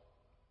was,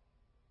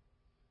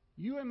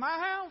 you in my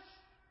house,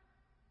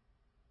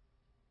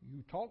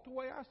 you talk the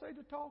way I say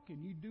to talk,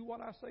 and you do what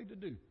I say to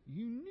do.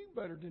 You knew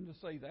better than to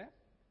say that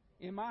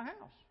in my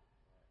house.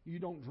 You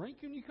don't drink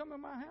when you come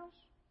in my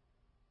house.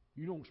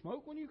 You don't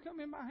smoke when you come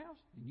in my house.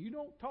 And you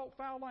don't talk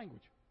foul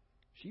language.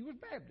 She was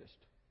Baptist.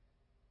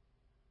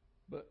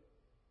 But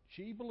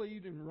she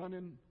believed in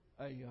running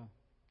a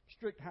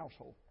strict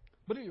household.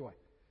 But anyway,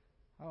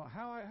 what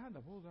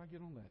did I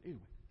get on that? Anyway.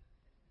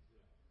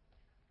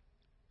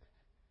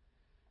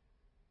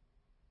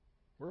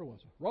 Where was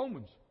I?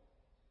 Romans.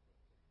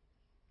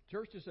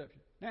 Church deception.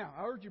 Now,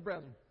 I urge you,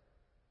 brethren,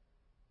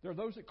 there are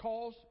those that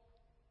cause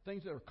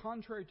things that are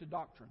contrary to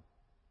doctrine.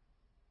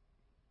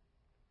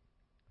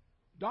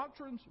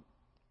 Doctrines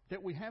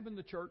that we have in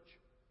the church,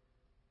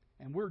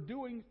 and we're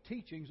doing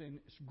teachings, and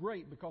it's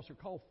great because they're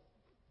called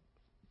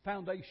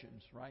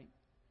foundations, right?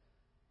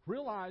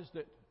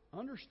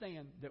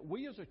 Understand that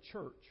we as a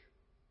church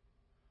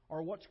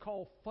are what's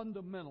called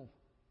fundamental,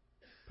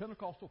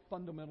 Pentecostal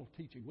fundamental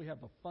teaching. We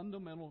have the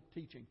fundamental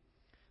teaching.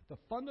 The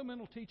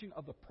fundamental teaching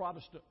of the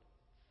Protestant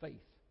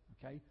faith,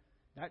 okay?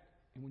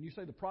 And when you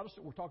say the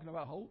Protestant, we're talking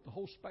about the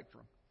whole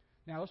spectrum.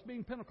 Now, us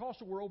being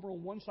Pentecostal, we're over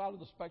on one side of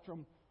the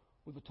spectrum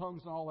with the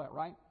tongues and all that,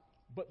 right?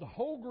 But the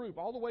whole group,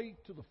 all the way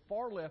to the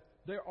far left,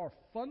 there are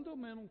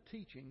fundamental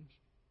teachings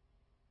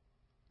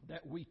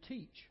that we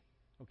teach,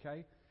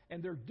 okay?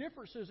 And there are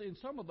differences in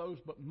some of those,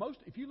 but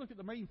if you look at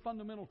the main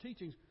fundamental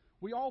teachings,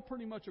 we all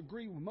pretty much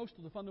agree with most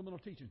of the fundamental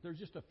teachings. There's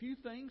just a few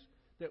things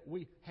that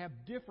we have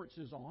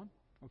differences on,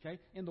 okay,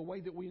 in the way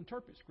that we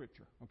interpret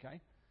Scripture, okay?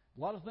 A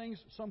lot of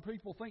things some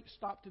people think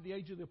stopped at the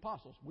age of the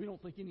apostles. We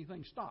don't think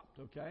anything stopped,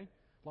 okay?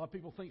 A lot of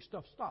people think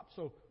stuff stopped.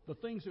 So the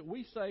things that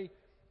we say,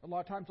 a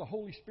lot of times the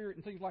Holy Spirit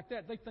and things like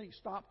that, they think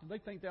stopped, and they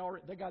think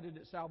they got it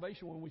at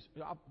salvation when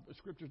the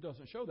Scripture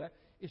doesn't show that.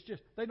 It's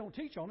just they don't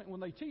teach on it. When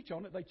they teach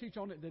on it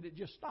that it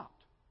just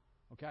stopped,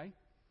 okay?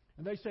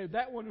 And they say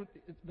that when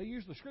they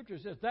use the Scripture,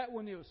 it says that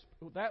when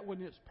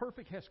it's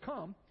perfect has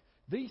come,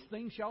 these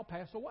things shall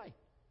pass away.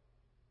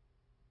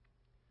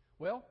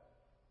 Well,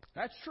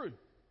 that's true.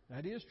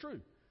 That is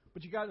true.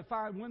 But you got to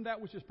find when that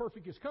which is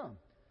perfect has come.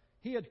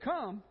 He had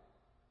come,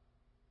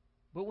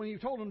 but when you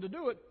told him to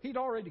do it, he'd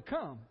already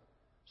come.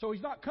 So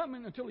He's not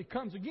coming until He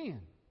comes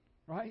again.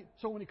 Right?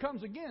 So when He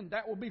comes again,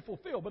 that will be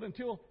fulfilled. But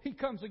until He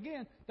comes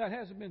again, that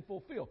hasn't been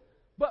fulfilled.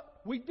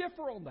 But we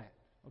differ on that.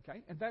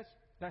 Okay? And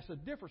that's the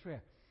difference we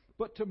have.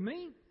 But to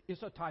me,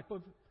 it's a type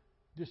of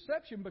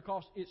deception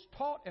because it's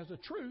taught as a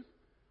truth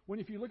when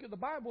if you look at the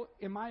Bible,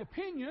 in my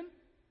opinion,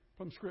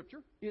 from Scripture,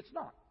 it's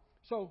not.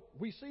 So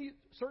we see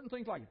certain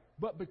things like it.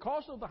 But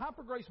because of the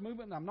hyper-grace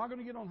movement, and I'm not going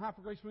to get on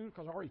hyper-grace movement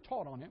because I already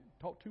taught on it,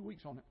 taught 2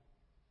 weeks on it,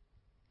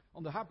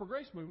 on the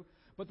hyper-grace movement.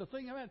 But the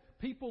thing about it,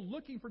 people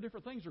looking for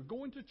different things are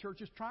going to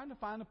churches trying to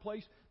find a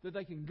place that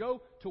they can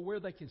go to where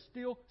they can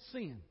still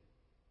sin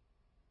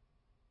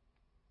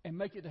and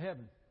make it to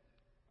heaven.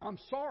 I'm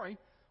sorry,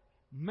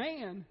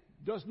 man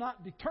does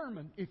not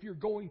determine if you're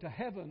going to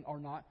heaven or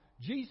not.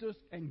 Jesus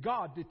and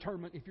God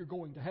determine if you're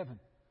going to heaven.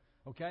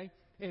 Okay?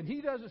 And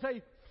He doesn't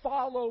say,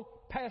 follow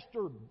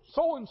Pastor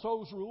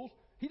so-and-so's rules.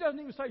 He doesn't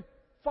even say,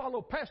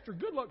 follow Pastor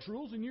Goodluck's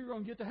rules and you're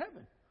going to get to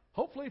heaven.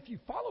 Hopefully, if you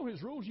follow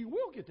his rules, you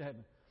will get to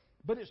heaven.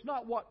 But it's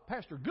not what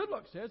Pastor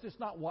Goodluck says. It's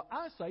not what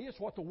I say. It's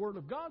what the Word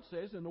of God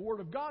says. And the Word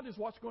of God is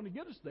what's going to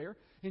get us there.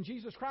 And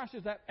Jesus Christ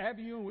is that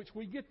avenue in which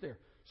we get there.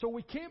 So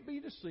we can't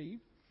be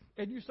deceived.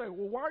 And you say,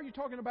 well, why are you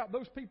talking about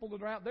those people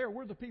that are out there?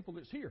 We're the people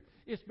that's here.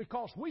 It's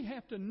because we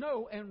have to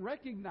know and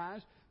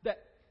recognize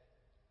that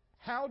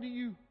how do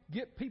you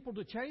get people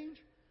to change?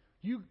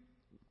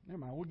 Never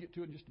mind, we'll get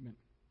to it in just a minute.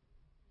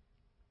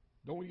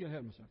 Don't want to get ahead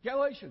of myself.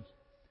 Galatians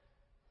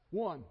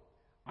 1.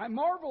 I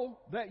marvel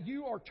that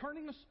you are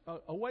turning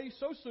away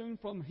so soon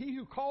from He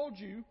who called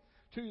you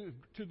to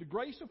the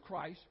grace of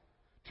Christ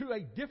to a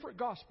different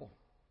gospel.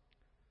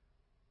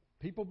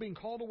 People being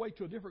called away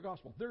to a different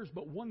gospel. There's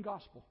but one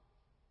gospel.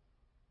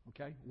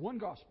 Okay? One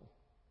gospel.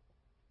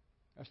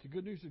 That's the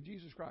good news of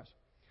Jesus Christ.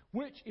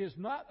 Which is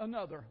not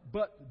another,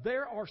 but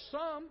there are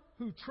some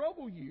who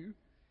trouble you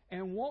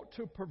and want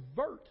to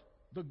pervert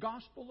the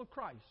gospel of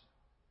Christ.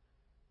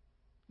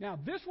 Now,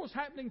 this was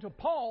happening to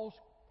Paul's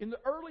in the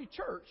early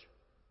church.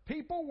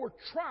 People were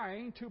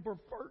trying to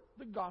pervert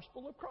the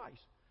gospel of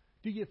Christ.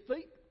 Do you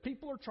think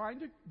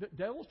the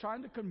devil's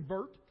trying to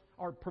convert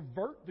or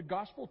pervert the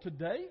gospel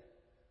today?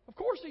 Of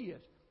course he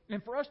is.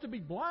 And for us to be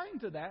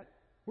blind to that,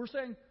 we're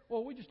saying,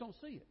 well, we just don't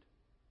see it.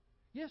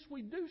 Yes,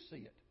 we do see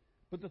it.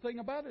 But the thing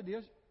about it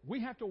is,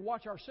 we have to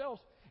watch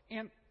ourselves.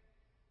 And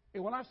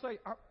when I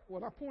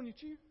point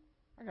at you,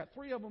 I got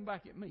 3 of them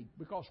back at me.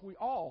 Because we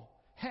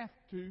all have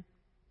to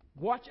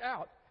watch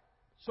out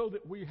so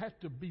that we have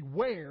to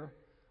beware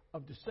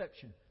of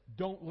deception.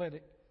 Don't let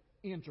it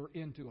enter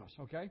into us,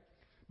 okay?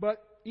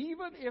 But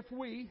even if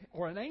we,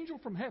 or an angel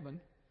from heaven,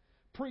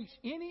 preach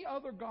any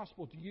other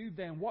gospel to you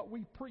than what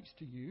we preach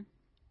to you,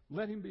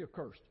 let him be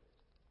accursed.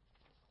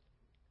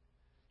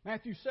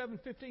 Matthew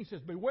 7:15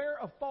 says, beware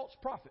of false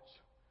prophets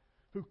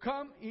who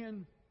come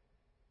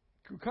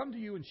to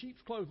you in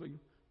sheep's clothing,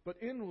 but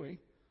inwardly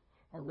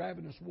are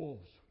ravenous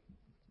wolves.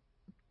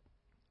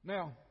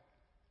 Now,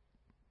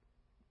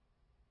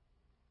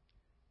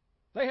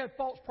 they had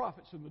false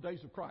prophets in the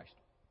days of Christ.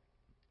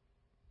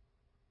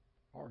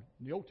 Or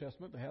in the Old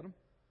Testament, they had them.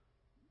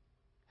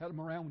 Had them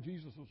around when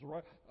Jesus was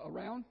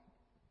around.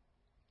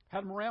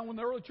 Had them around when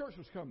the early church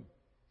was coming.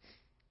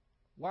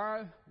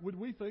 Why would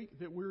we think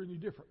that we're any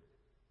different?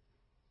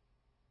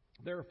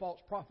 There are false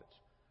prophets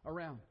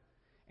around.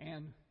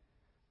 And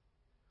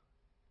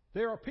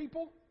there are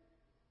people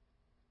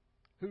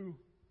who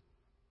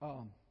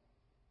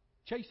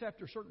chase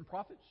after certain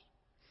prophets.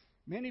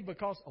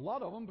 A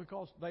lot of them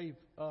because they've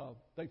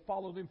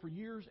followed them for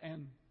years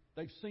and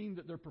they've seen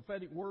that their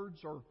prophetic words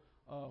or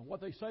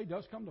what they say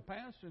does come to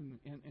pass,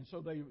 and so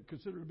they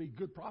consider to be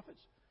good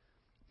prophets.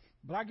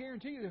 But I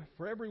guarantee you,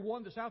 for every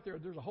one that's out there,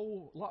 there's a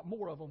whole lot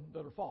more of them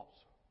that are false.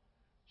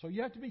 So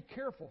you have to be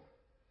careful.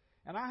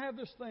 And I have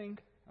this thing,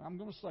 and I'm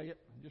going to say it.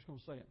 I'm just going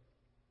to say it.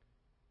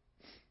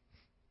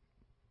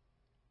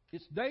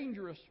 It's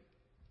dangerous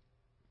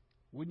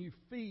when you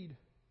feed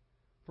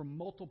from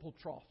multiple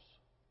troughs.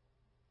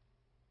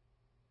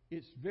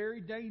 It's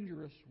very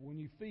dangerous when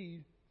you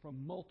feed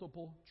from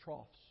multiple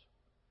troughs.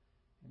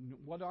 And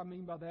what do I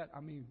mean by that?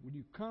 I mean, when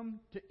you come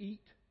to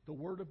eat the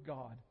Word of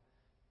God,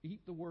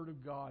 eat the Word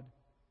of God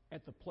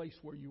at the place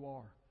where you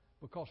are.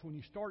 Because when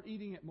you start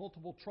eating at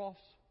multiple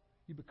troughs,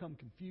 you become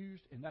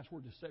confused, and that's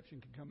where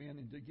deception can come in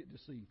and get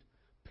deceived.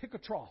 Pick a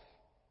trough.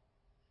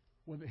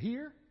 Whether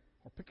here,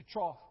 or pick a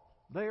trough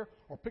there,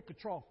 or pick a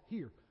trough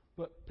here.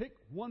 But pick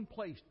one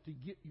place to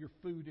get your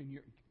food and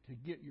your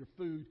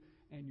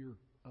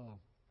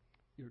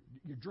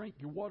drink,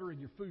 your water, and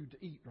your food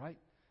to eat, right?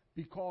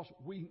 Because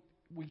we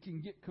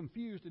can get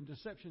confused, and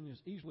deception as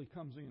easily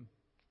comes in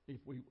if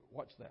we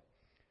watch that.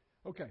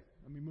 Okay,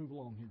 let me move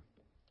along here.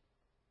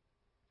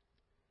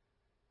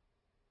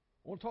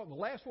 The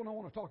last one I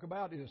want to talk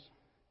about is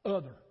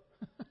other.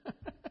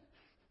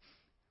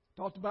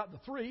 Talked about the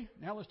 3.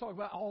 Now let's talk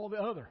about all the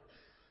other.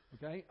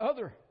 Okay,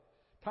 other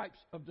types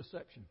of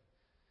deception.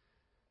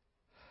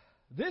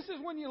 This is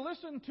when you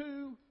listen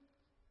to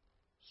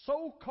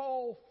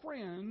so-called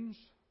friends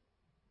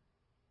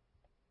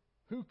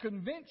who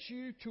convince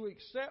you to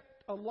accept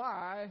a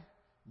lie,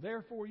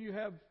 therefore you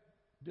have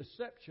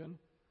deception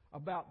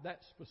about that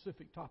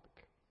specific topic.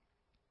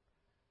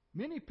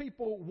 Many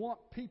people want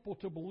people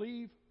to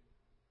believe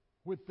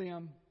with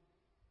them,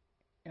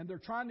 and they're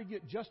trying to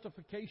get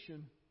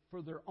justification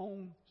for their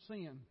own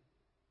sin.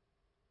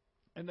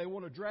 And they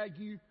want to drag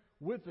you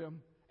with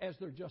them as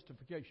their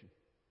justification.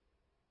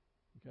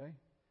 Okay?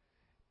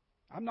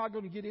 I'm not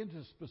going to get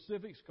into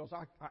specifics because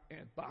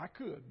I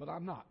could, but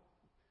I'm not.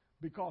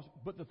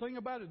 But the thing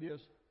about it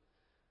is,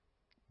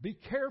 be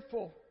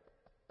careful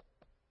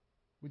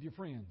with your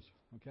friends.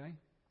 Okay?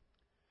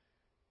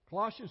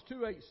 Colossians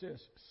 2:8 says,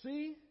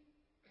 "See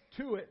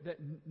to it that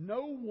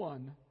no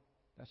one,"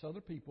 that's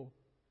other people,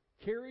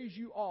 "carries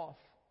you off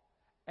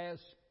as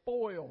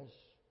spoils,"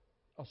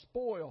 a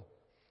spoil,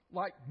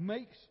 like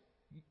makes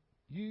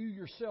you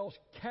yourselves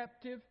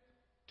captive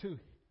to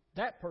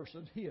that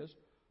person's, his,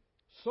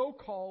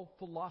 so-called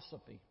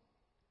philosophy.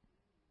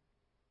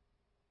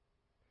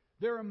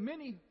 There are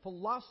many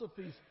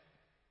philosophies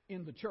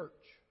in the church,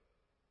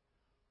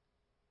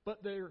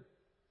 but there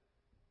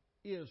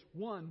is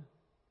one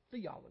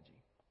theology.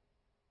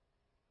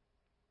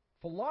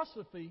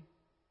 Philosophy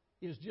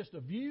is just a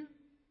view,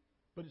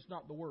 but it's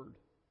not the Word.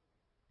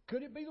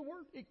 Could it be the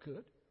Word? It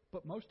could,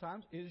 but most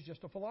times it is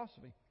just a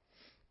philosophy.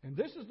 And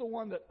this is the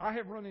one that I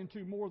have run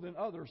into more than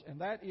others,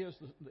 and that is,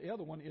 the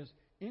other one is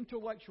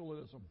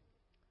intellectualism.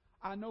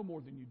 I know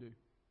more than you do.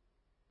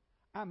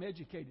 I'm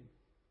educated.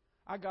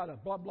 I got a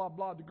blah, blah,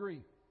 blah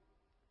degree.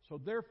 So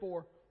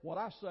therefore, what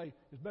I say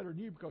is better than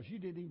you because you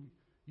didn't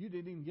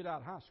even get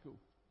out of high school.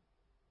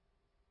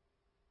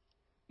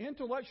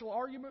 Intellectual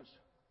arguments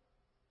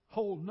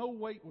hold no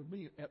weight with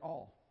me at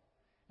all.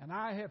 And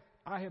I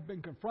have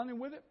been confronted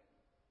with it.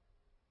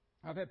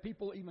 I've had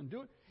people even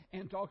do it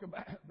and talk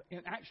about it,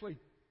 and actually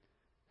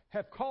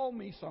have called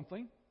me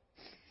something.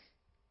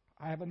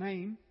 I have a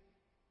name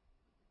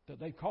that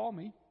they call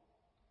me.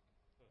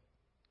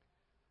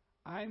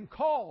 I am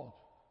called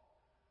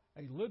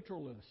a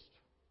literalist.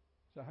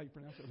 Is that how you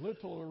pronounce it?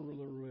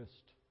 Literalist.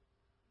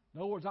 In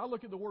other words, I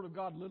look at the Word of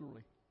God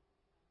literally.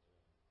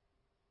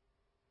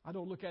 I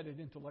don't look at it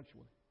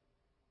intellectually.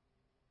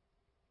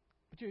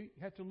 But you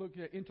have to look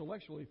at it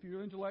intellectually. If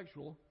you're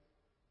intellectual,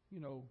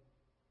 the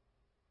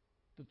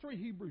 3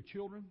 Hebrew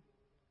children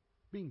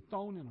being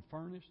thrown in a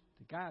furnace,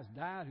 the guys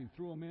died who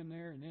threw them in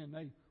there, and then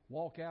they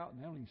walk out and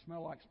they don't even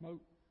smell like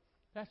smoke.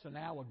 That's an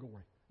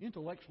allegory.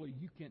 Intellectually,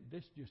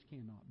 this just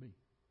cannot be.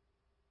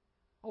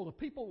 Oh,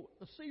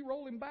 the sea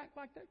rolling back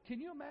like that? Can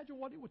you imagine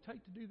what it would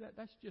take to do that?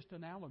 That's just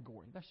an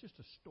allegory. That's just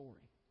a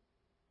story.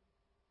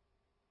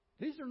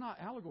 These are not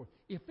allegories.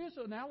 If it's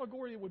an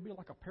allegory, it would be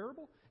like a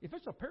parable. If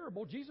it's a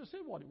parable, Jesus said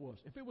what it was.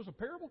 If it was a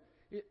parable,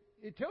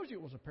 it tells you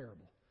it was a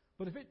parable.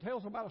 But if it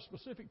tells about a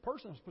specific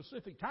person, a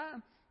specific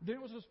time, then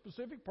it was a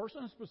specific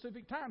person, a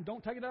specific time.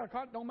 Don't take it out of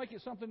context. Don't make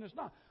it something that's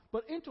not.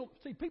 But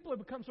people have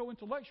become so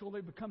intellectual,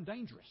 they become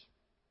dangerous.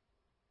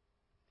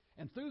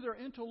 And through their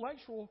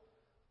intellectual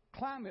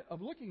climate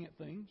of looking at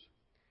things,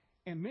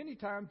 and many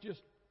times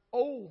just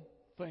old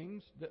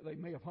things that they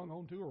may have hung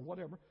on to or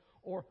whatever,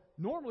 or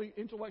normally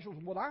intellectuals,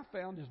 what I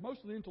found is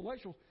most of the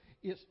intellectuals,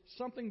 it's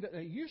something that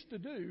they used to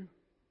do,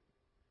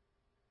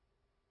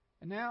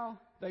 and now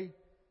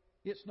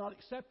it's not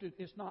accepted.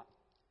 It's not,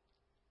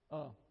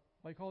 what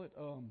do you call it?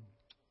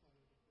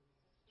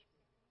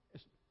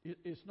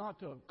 It's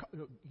not,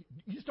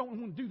 you just don't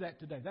want to do that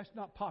today. That's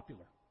not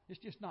popular. It's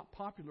just not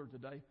popular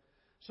today.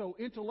 So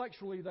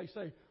intellectually they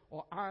say,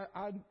 well,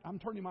 I'm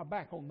turning my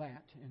back on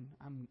that, and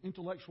I'm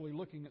intellectually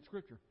looking at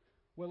Scripture.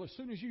 Well, as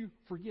soon as you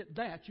forget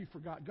that, you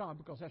forgot God,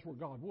 because that's where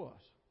God was,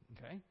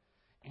 okay?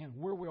 And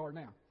where we are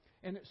now.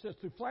 And it says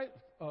through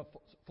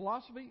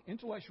philosophy,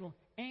 intellectual,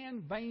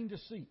 and vain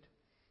deceit,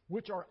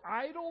 which are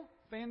idle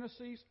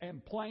fantasies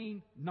and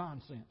plain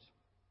nonsense.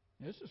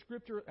 This is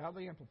Scripture out of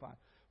the Amplified.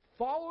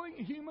 Following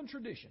human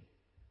tradition,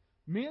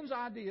 men's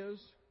ideas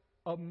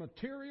of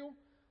material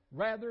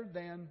rather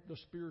than the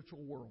spiritual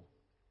world.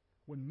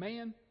 When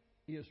man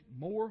is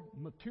more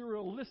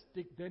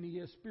materialistic than he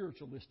is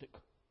spiritualistic.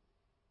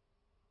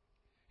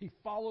 He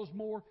follows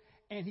more,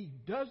 and he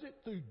does it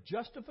through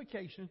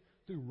justification,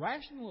 through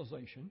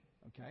rationalization,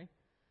 okay,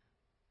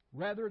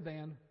 rather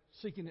than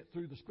seeking it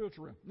through the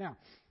spiritual realm. Now,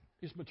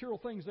 is material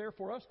things there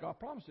for us? God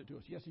promised it to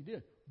us. Yes, He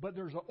did. But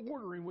there's an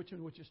order in which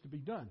it's to be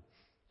done.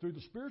 Through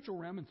the spiritual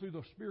realm and through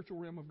the spiritual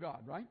realm of God,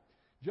 right?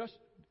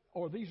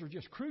 These are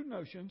just crude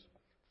notions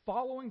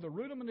following the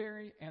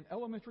rudimentary and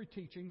elementary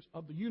teachings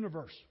of the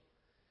universe.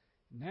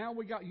 Now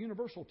we got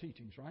universal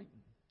teachings, right?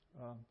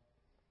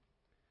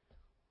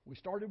 We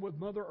started with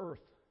Mother Earth.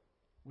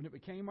 When it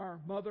became our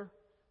mother,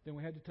 then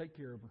we had to take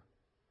care of her.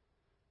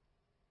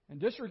 And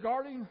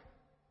disregarding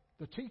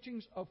the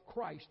teachings of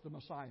Christ, the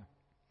Messiah.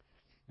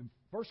 In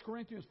 1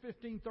 Corinthians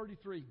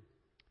 15:33,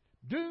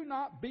 do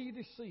not be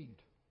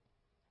deceived.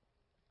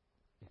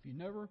 If you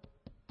never,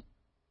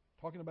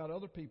 talking about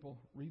other people,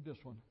 read this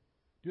one.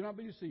 Do not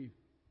be deceived.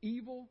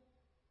 Evil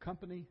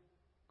company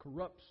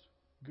corrupts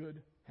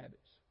good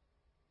habits.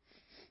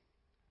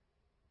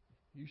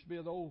 Used to be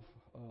an old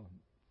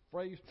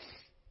phrase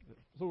that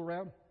flew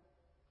around.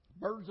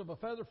 Birds of a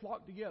feather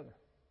flock together.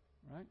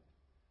 right?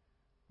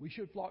 We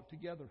should flock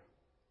together.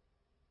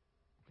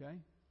 Okay?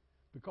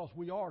 Because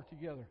we are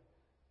together.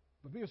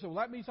 But people say, well,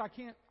 that means I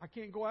can't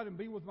go out and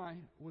be with my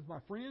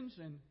friends.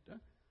 And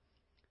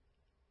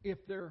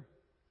if they're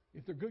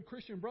good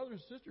Christian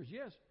brothers and sisters,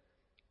 yes.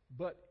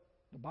 But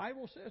the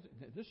Bible says,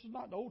 this is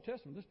not the Old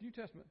Testament, this is New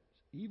Testament.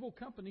 Evil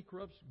company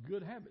corrupts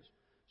good habits.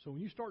 So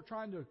when you start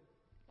trying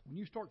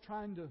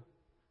to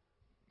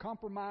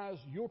compromise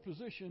your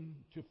position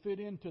to fit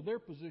into their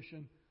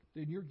position,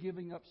 then you're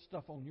giving up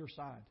stuff on your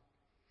side.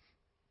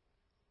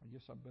 I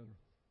guess I better.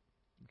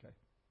 Okay.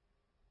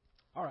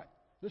 All right.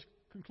 Let's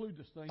conclude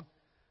this thing.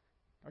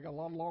 I got a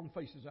lot of long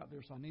faces out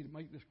there, so I need to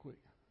make this quick.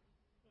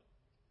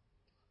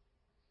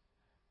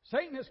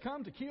 Satan has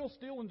come to kill,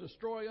 steal, and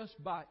destroy us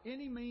by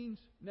any means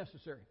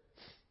necessary.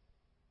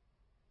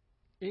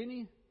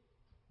 Any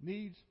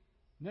needs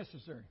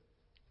necessary.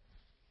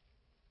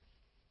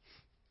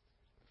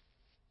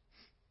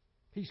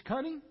 He's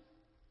cunning.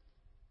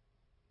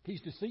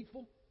 He's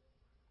deceitful.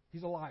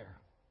 He's a liar.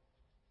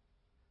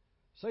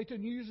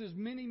 Satan uses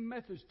many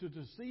methods to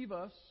deceive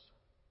us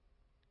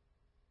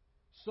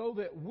so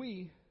that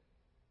we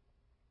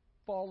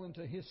fall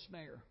into his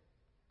snare.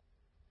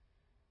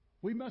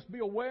 We must be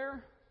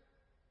aware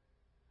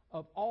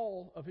of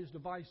all of his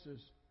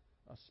devices,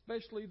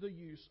 especially the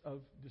use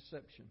of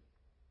deception.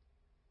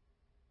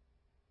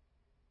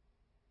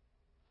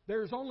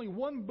 There's only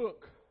one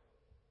book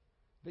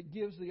that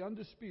gives the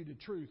undisputed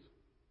truth.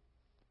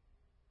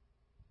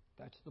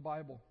 That's the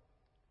Bible.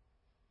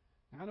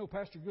 Now, I know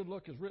Pastor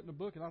Goodluck has written a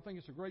book, and I think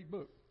it's a great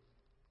book.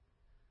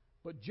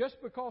 But just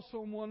because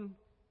someone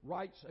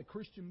writes a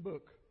Christian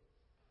book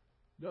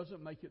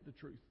doesn't make it the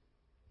truth.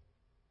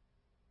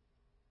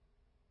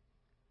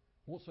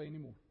 Won't say any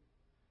more.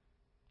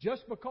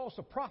 Just because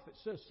a prophet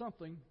says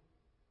something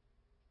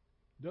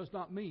does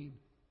not mean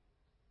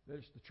that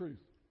it's the truth.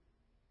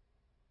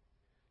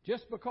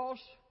 Just because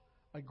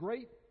a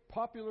great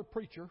popular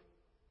preacher,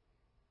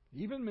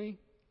 even me,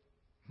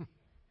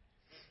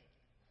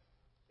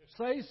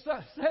 says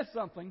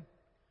something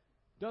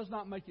does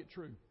not make it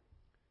true.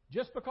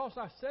 Just because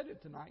I said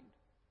it tonight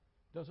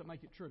doesn't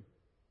make it true.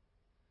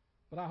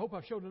 But I hope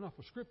I've showed enough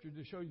of Scripture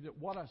to show you that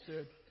what I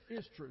said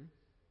is true,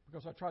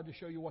 because I tried to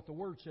show you what the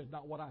Word said,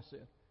 not what I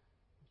said.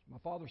 My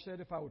father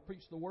said if I would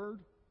preach the Word,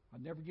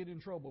 I'd never get in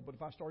trouble. But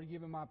if I started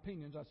giving my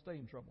opinions, I'd stay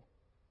in trouble.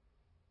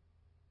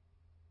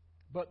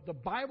 But the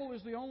Bible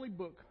is the only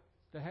book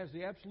that has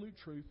the absolute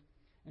truth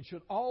and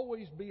should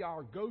always be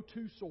our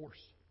go-to source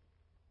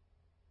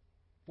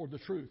for the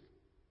truth,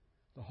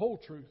 the whole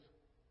truth,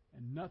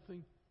 and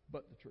nothing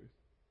but the truth.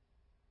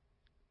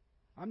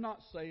 I'm not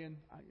saying,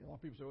 a lot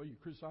of people say, well, you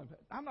criticize that.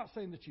 I'm not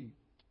saying that you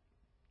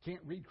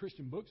can't read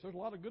Christian books. There's a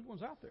lot of good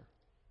ones out there.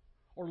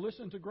 Or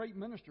listen to great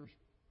ministers.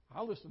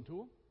 I listen to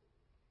them.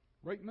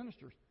 Great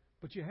ministers.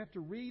 But you have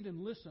to read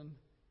and listen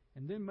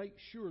and then make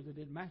sure that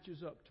it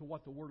matches up to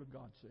what the Word of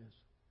God says.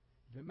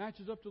 If it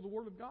matches up to the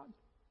Word of God,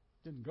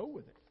 then go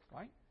with it,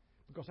 right?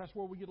 Because that's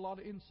where we get a lot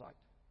of insight.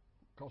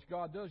 Because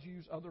God does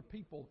use other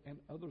people and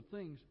other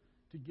things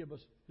to give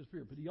us His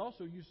Spirit. But He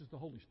also uses the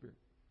Holy Spirit.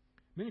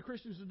 Many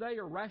Christians today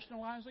are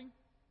rationalizing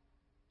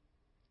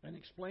and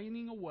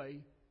explaining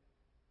away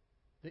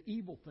the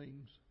evil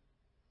things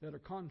that are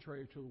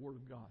contrary to the Word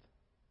of God.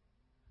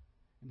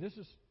 And this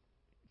is,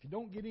 if you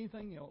don't get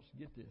anything else,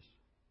 get this.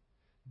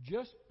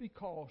 Just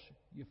because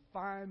you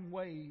find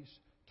ways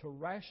to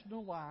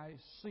rationalize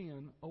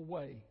sin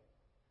away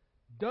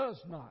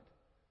does not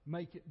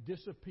make it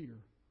disappear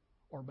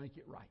or make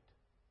it right.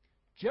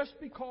 Just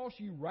because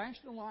you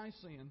rationalize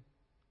sin,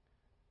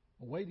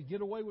 a way to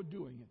get away with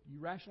doing it, you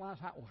rationalize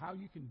how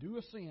you can do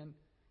a sin,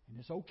 and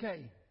it's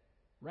okay.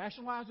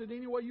 Rationalize it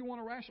any way you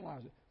want to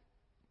rationalize it.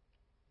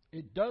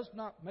 It does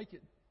not make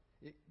it,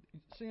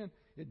 sin,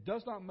 it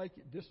does not make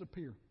it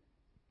disappear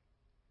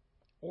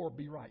or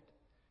be right.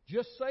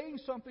 Just saying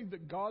something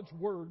that God's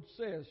Word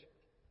says,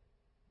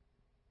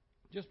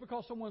 just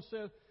because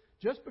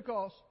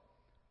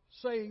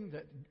saying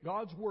that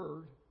God's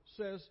Word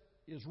says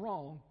is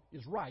wrong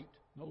is right,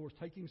 in other words,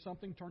 taking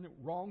something, turn it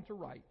wrong to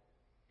right,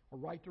 or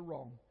right to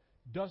wrong,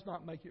 does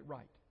not make it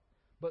right.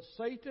 But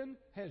Satan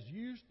has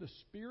used the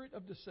spirit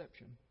of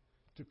deception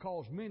to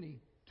cause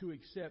many to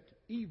accept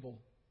evil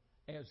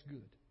as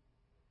good.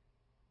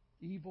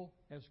 Evil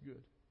as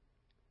good.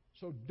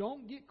 So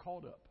don't get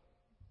caught up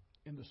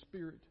in the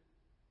spirit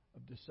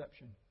of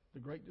deception, the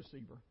great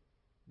deceiver,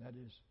 that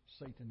is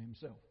Satan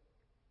himself.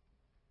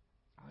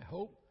 I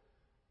hope,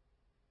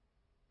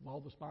 with all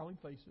the smiling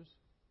faces,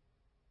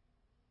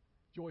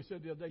 Joy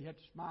said the other day you have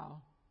to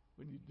smile.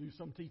 When you do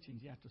some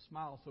teachings, you have to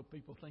smile so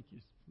people think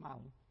you're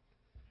smiling.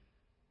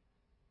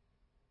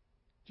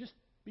 Just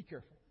be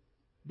careful.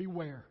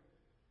 Beware.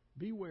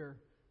 Beware,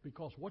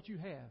 because what you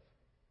have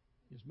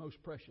is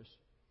most precious.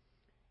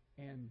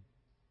 And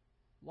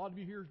a lot of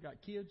you here have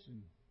got kids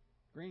and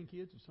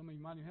grandkids, and some of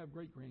you might even have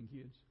great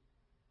grandkids.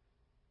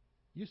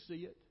 You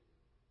see it.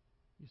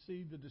 You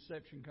see the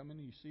deception coming,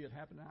 and you see it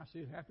happening. I see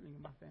it happening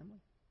in my family.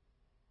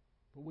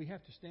 But we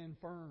have to stand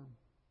firm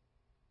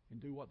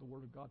and do what the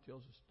Word of God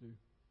tells us to do.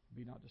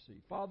 Be not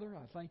deceived. Father,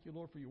 I thank you,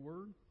 Lord, for your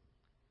word.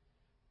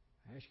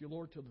 I ask you,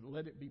 Lord, to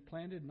let it be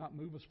planted, not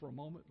move us for a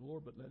moment,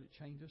 Lord, but let it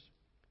change us.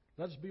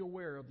 Let us be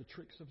aware of the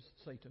tricks of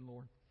Satan,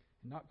 Lord,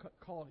 and not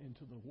caught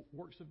into the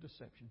works of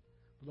deception.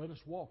 But let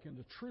us walk in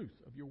the truth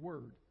of your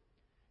word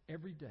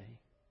every day.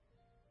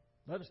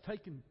 Let us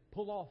take and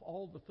pull off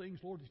all the things,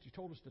 Lord, that you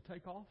told us to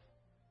take off.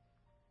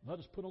 Let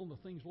us put on the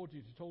things, Lord, that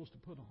you told us to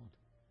put on.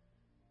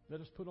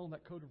 Let us put on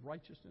that coat of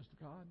righteousness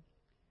to God.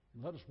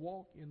 And let us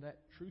walk in that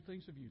true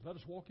things of you. Let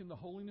us walk in the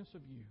holiness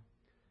of you.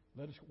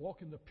 Let us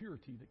walk in the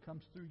purity that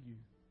comes through you.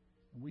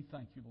 And we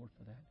thank you, Lord,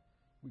 for that.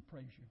 We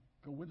praise you.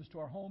 Go with us to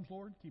our homes,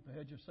 Lord. Keep a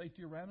hedge of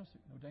safety around us,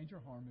 no danger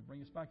or harm, and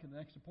bring us back in the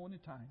next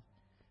appointed time.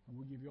 And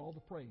we'll give you all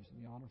the praise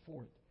and the honor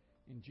for it.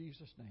 In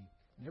Jesus' name.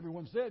 And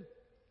everyone said,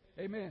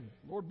 amen.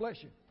 Lord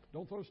bless you.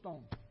 Don't throw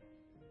stones.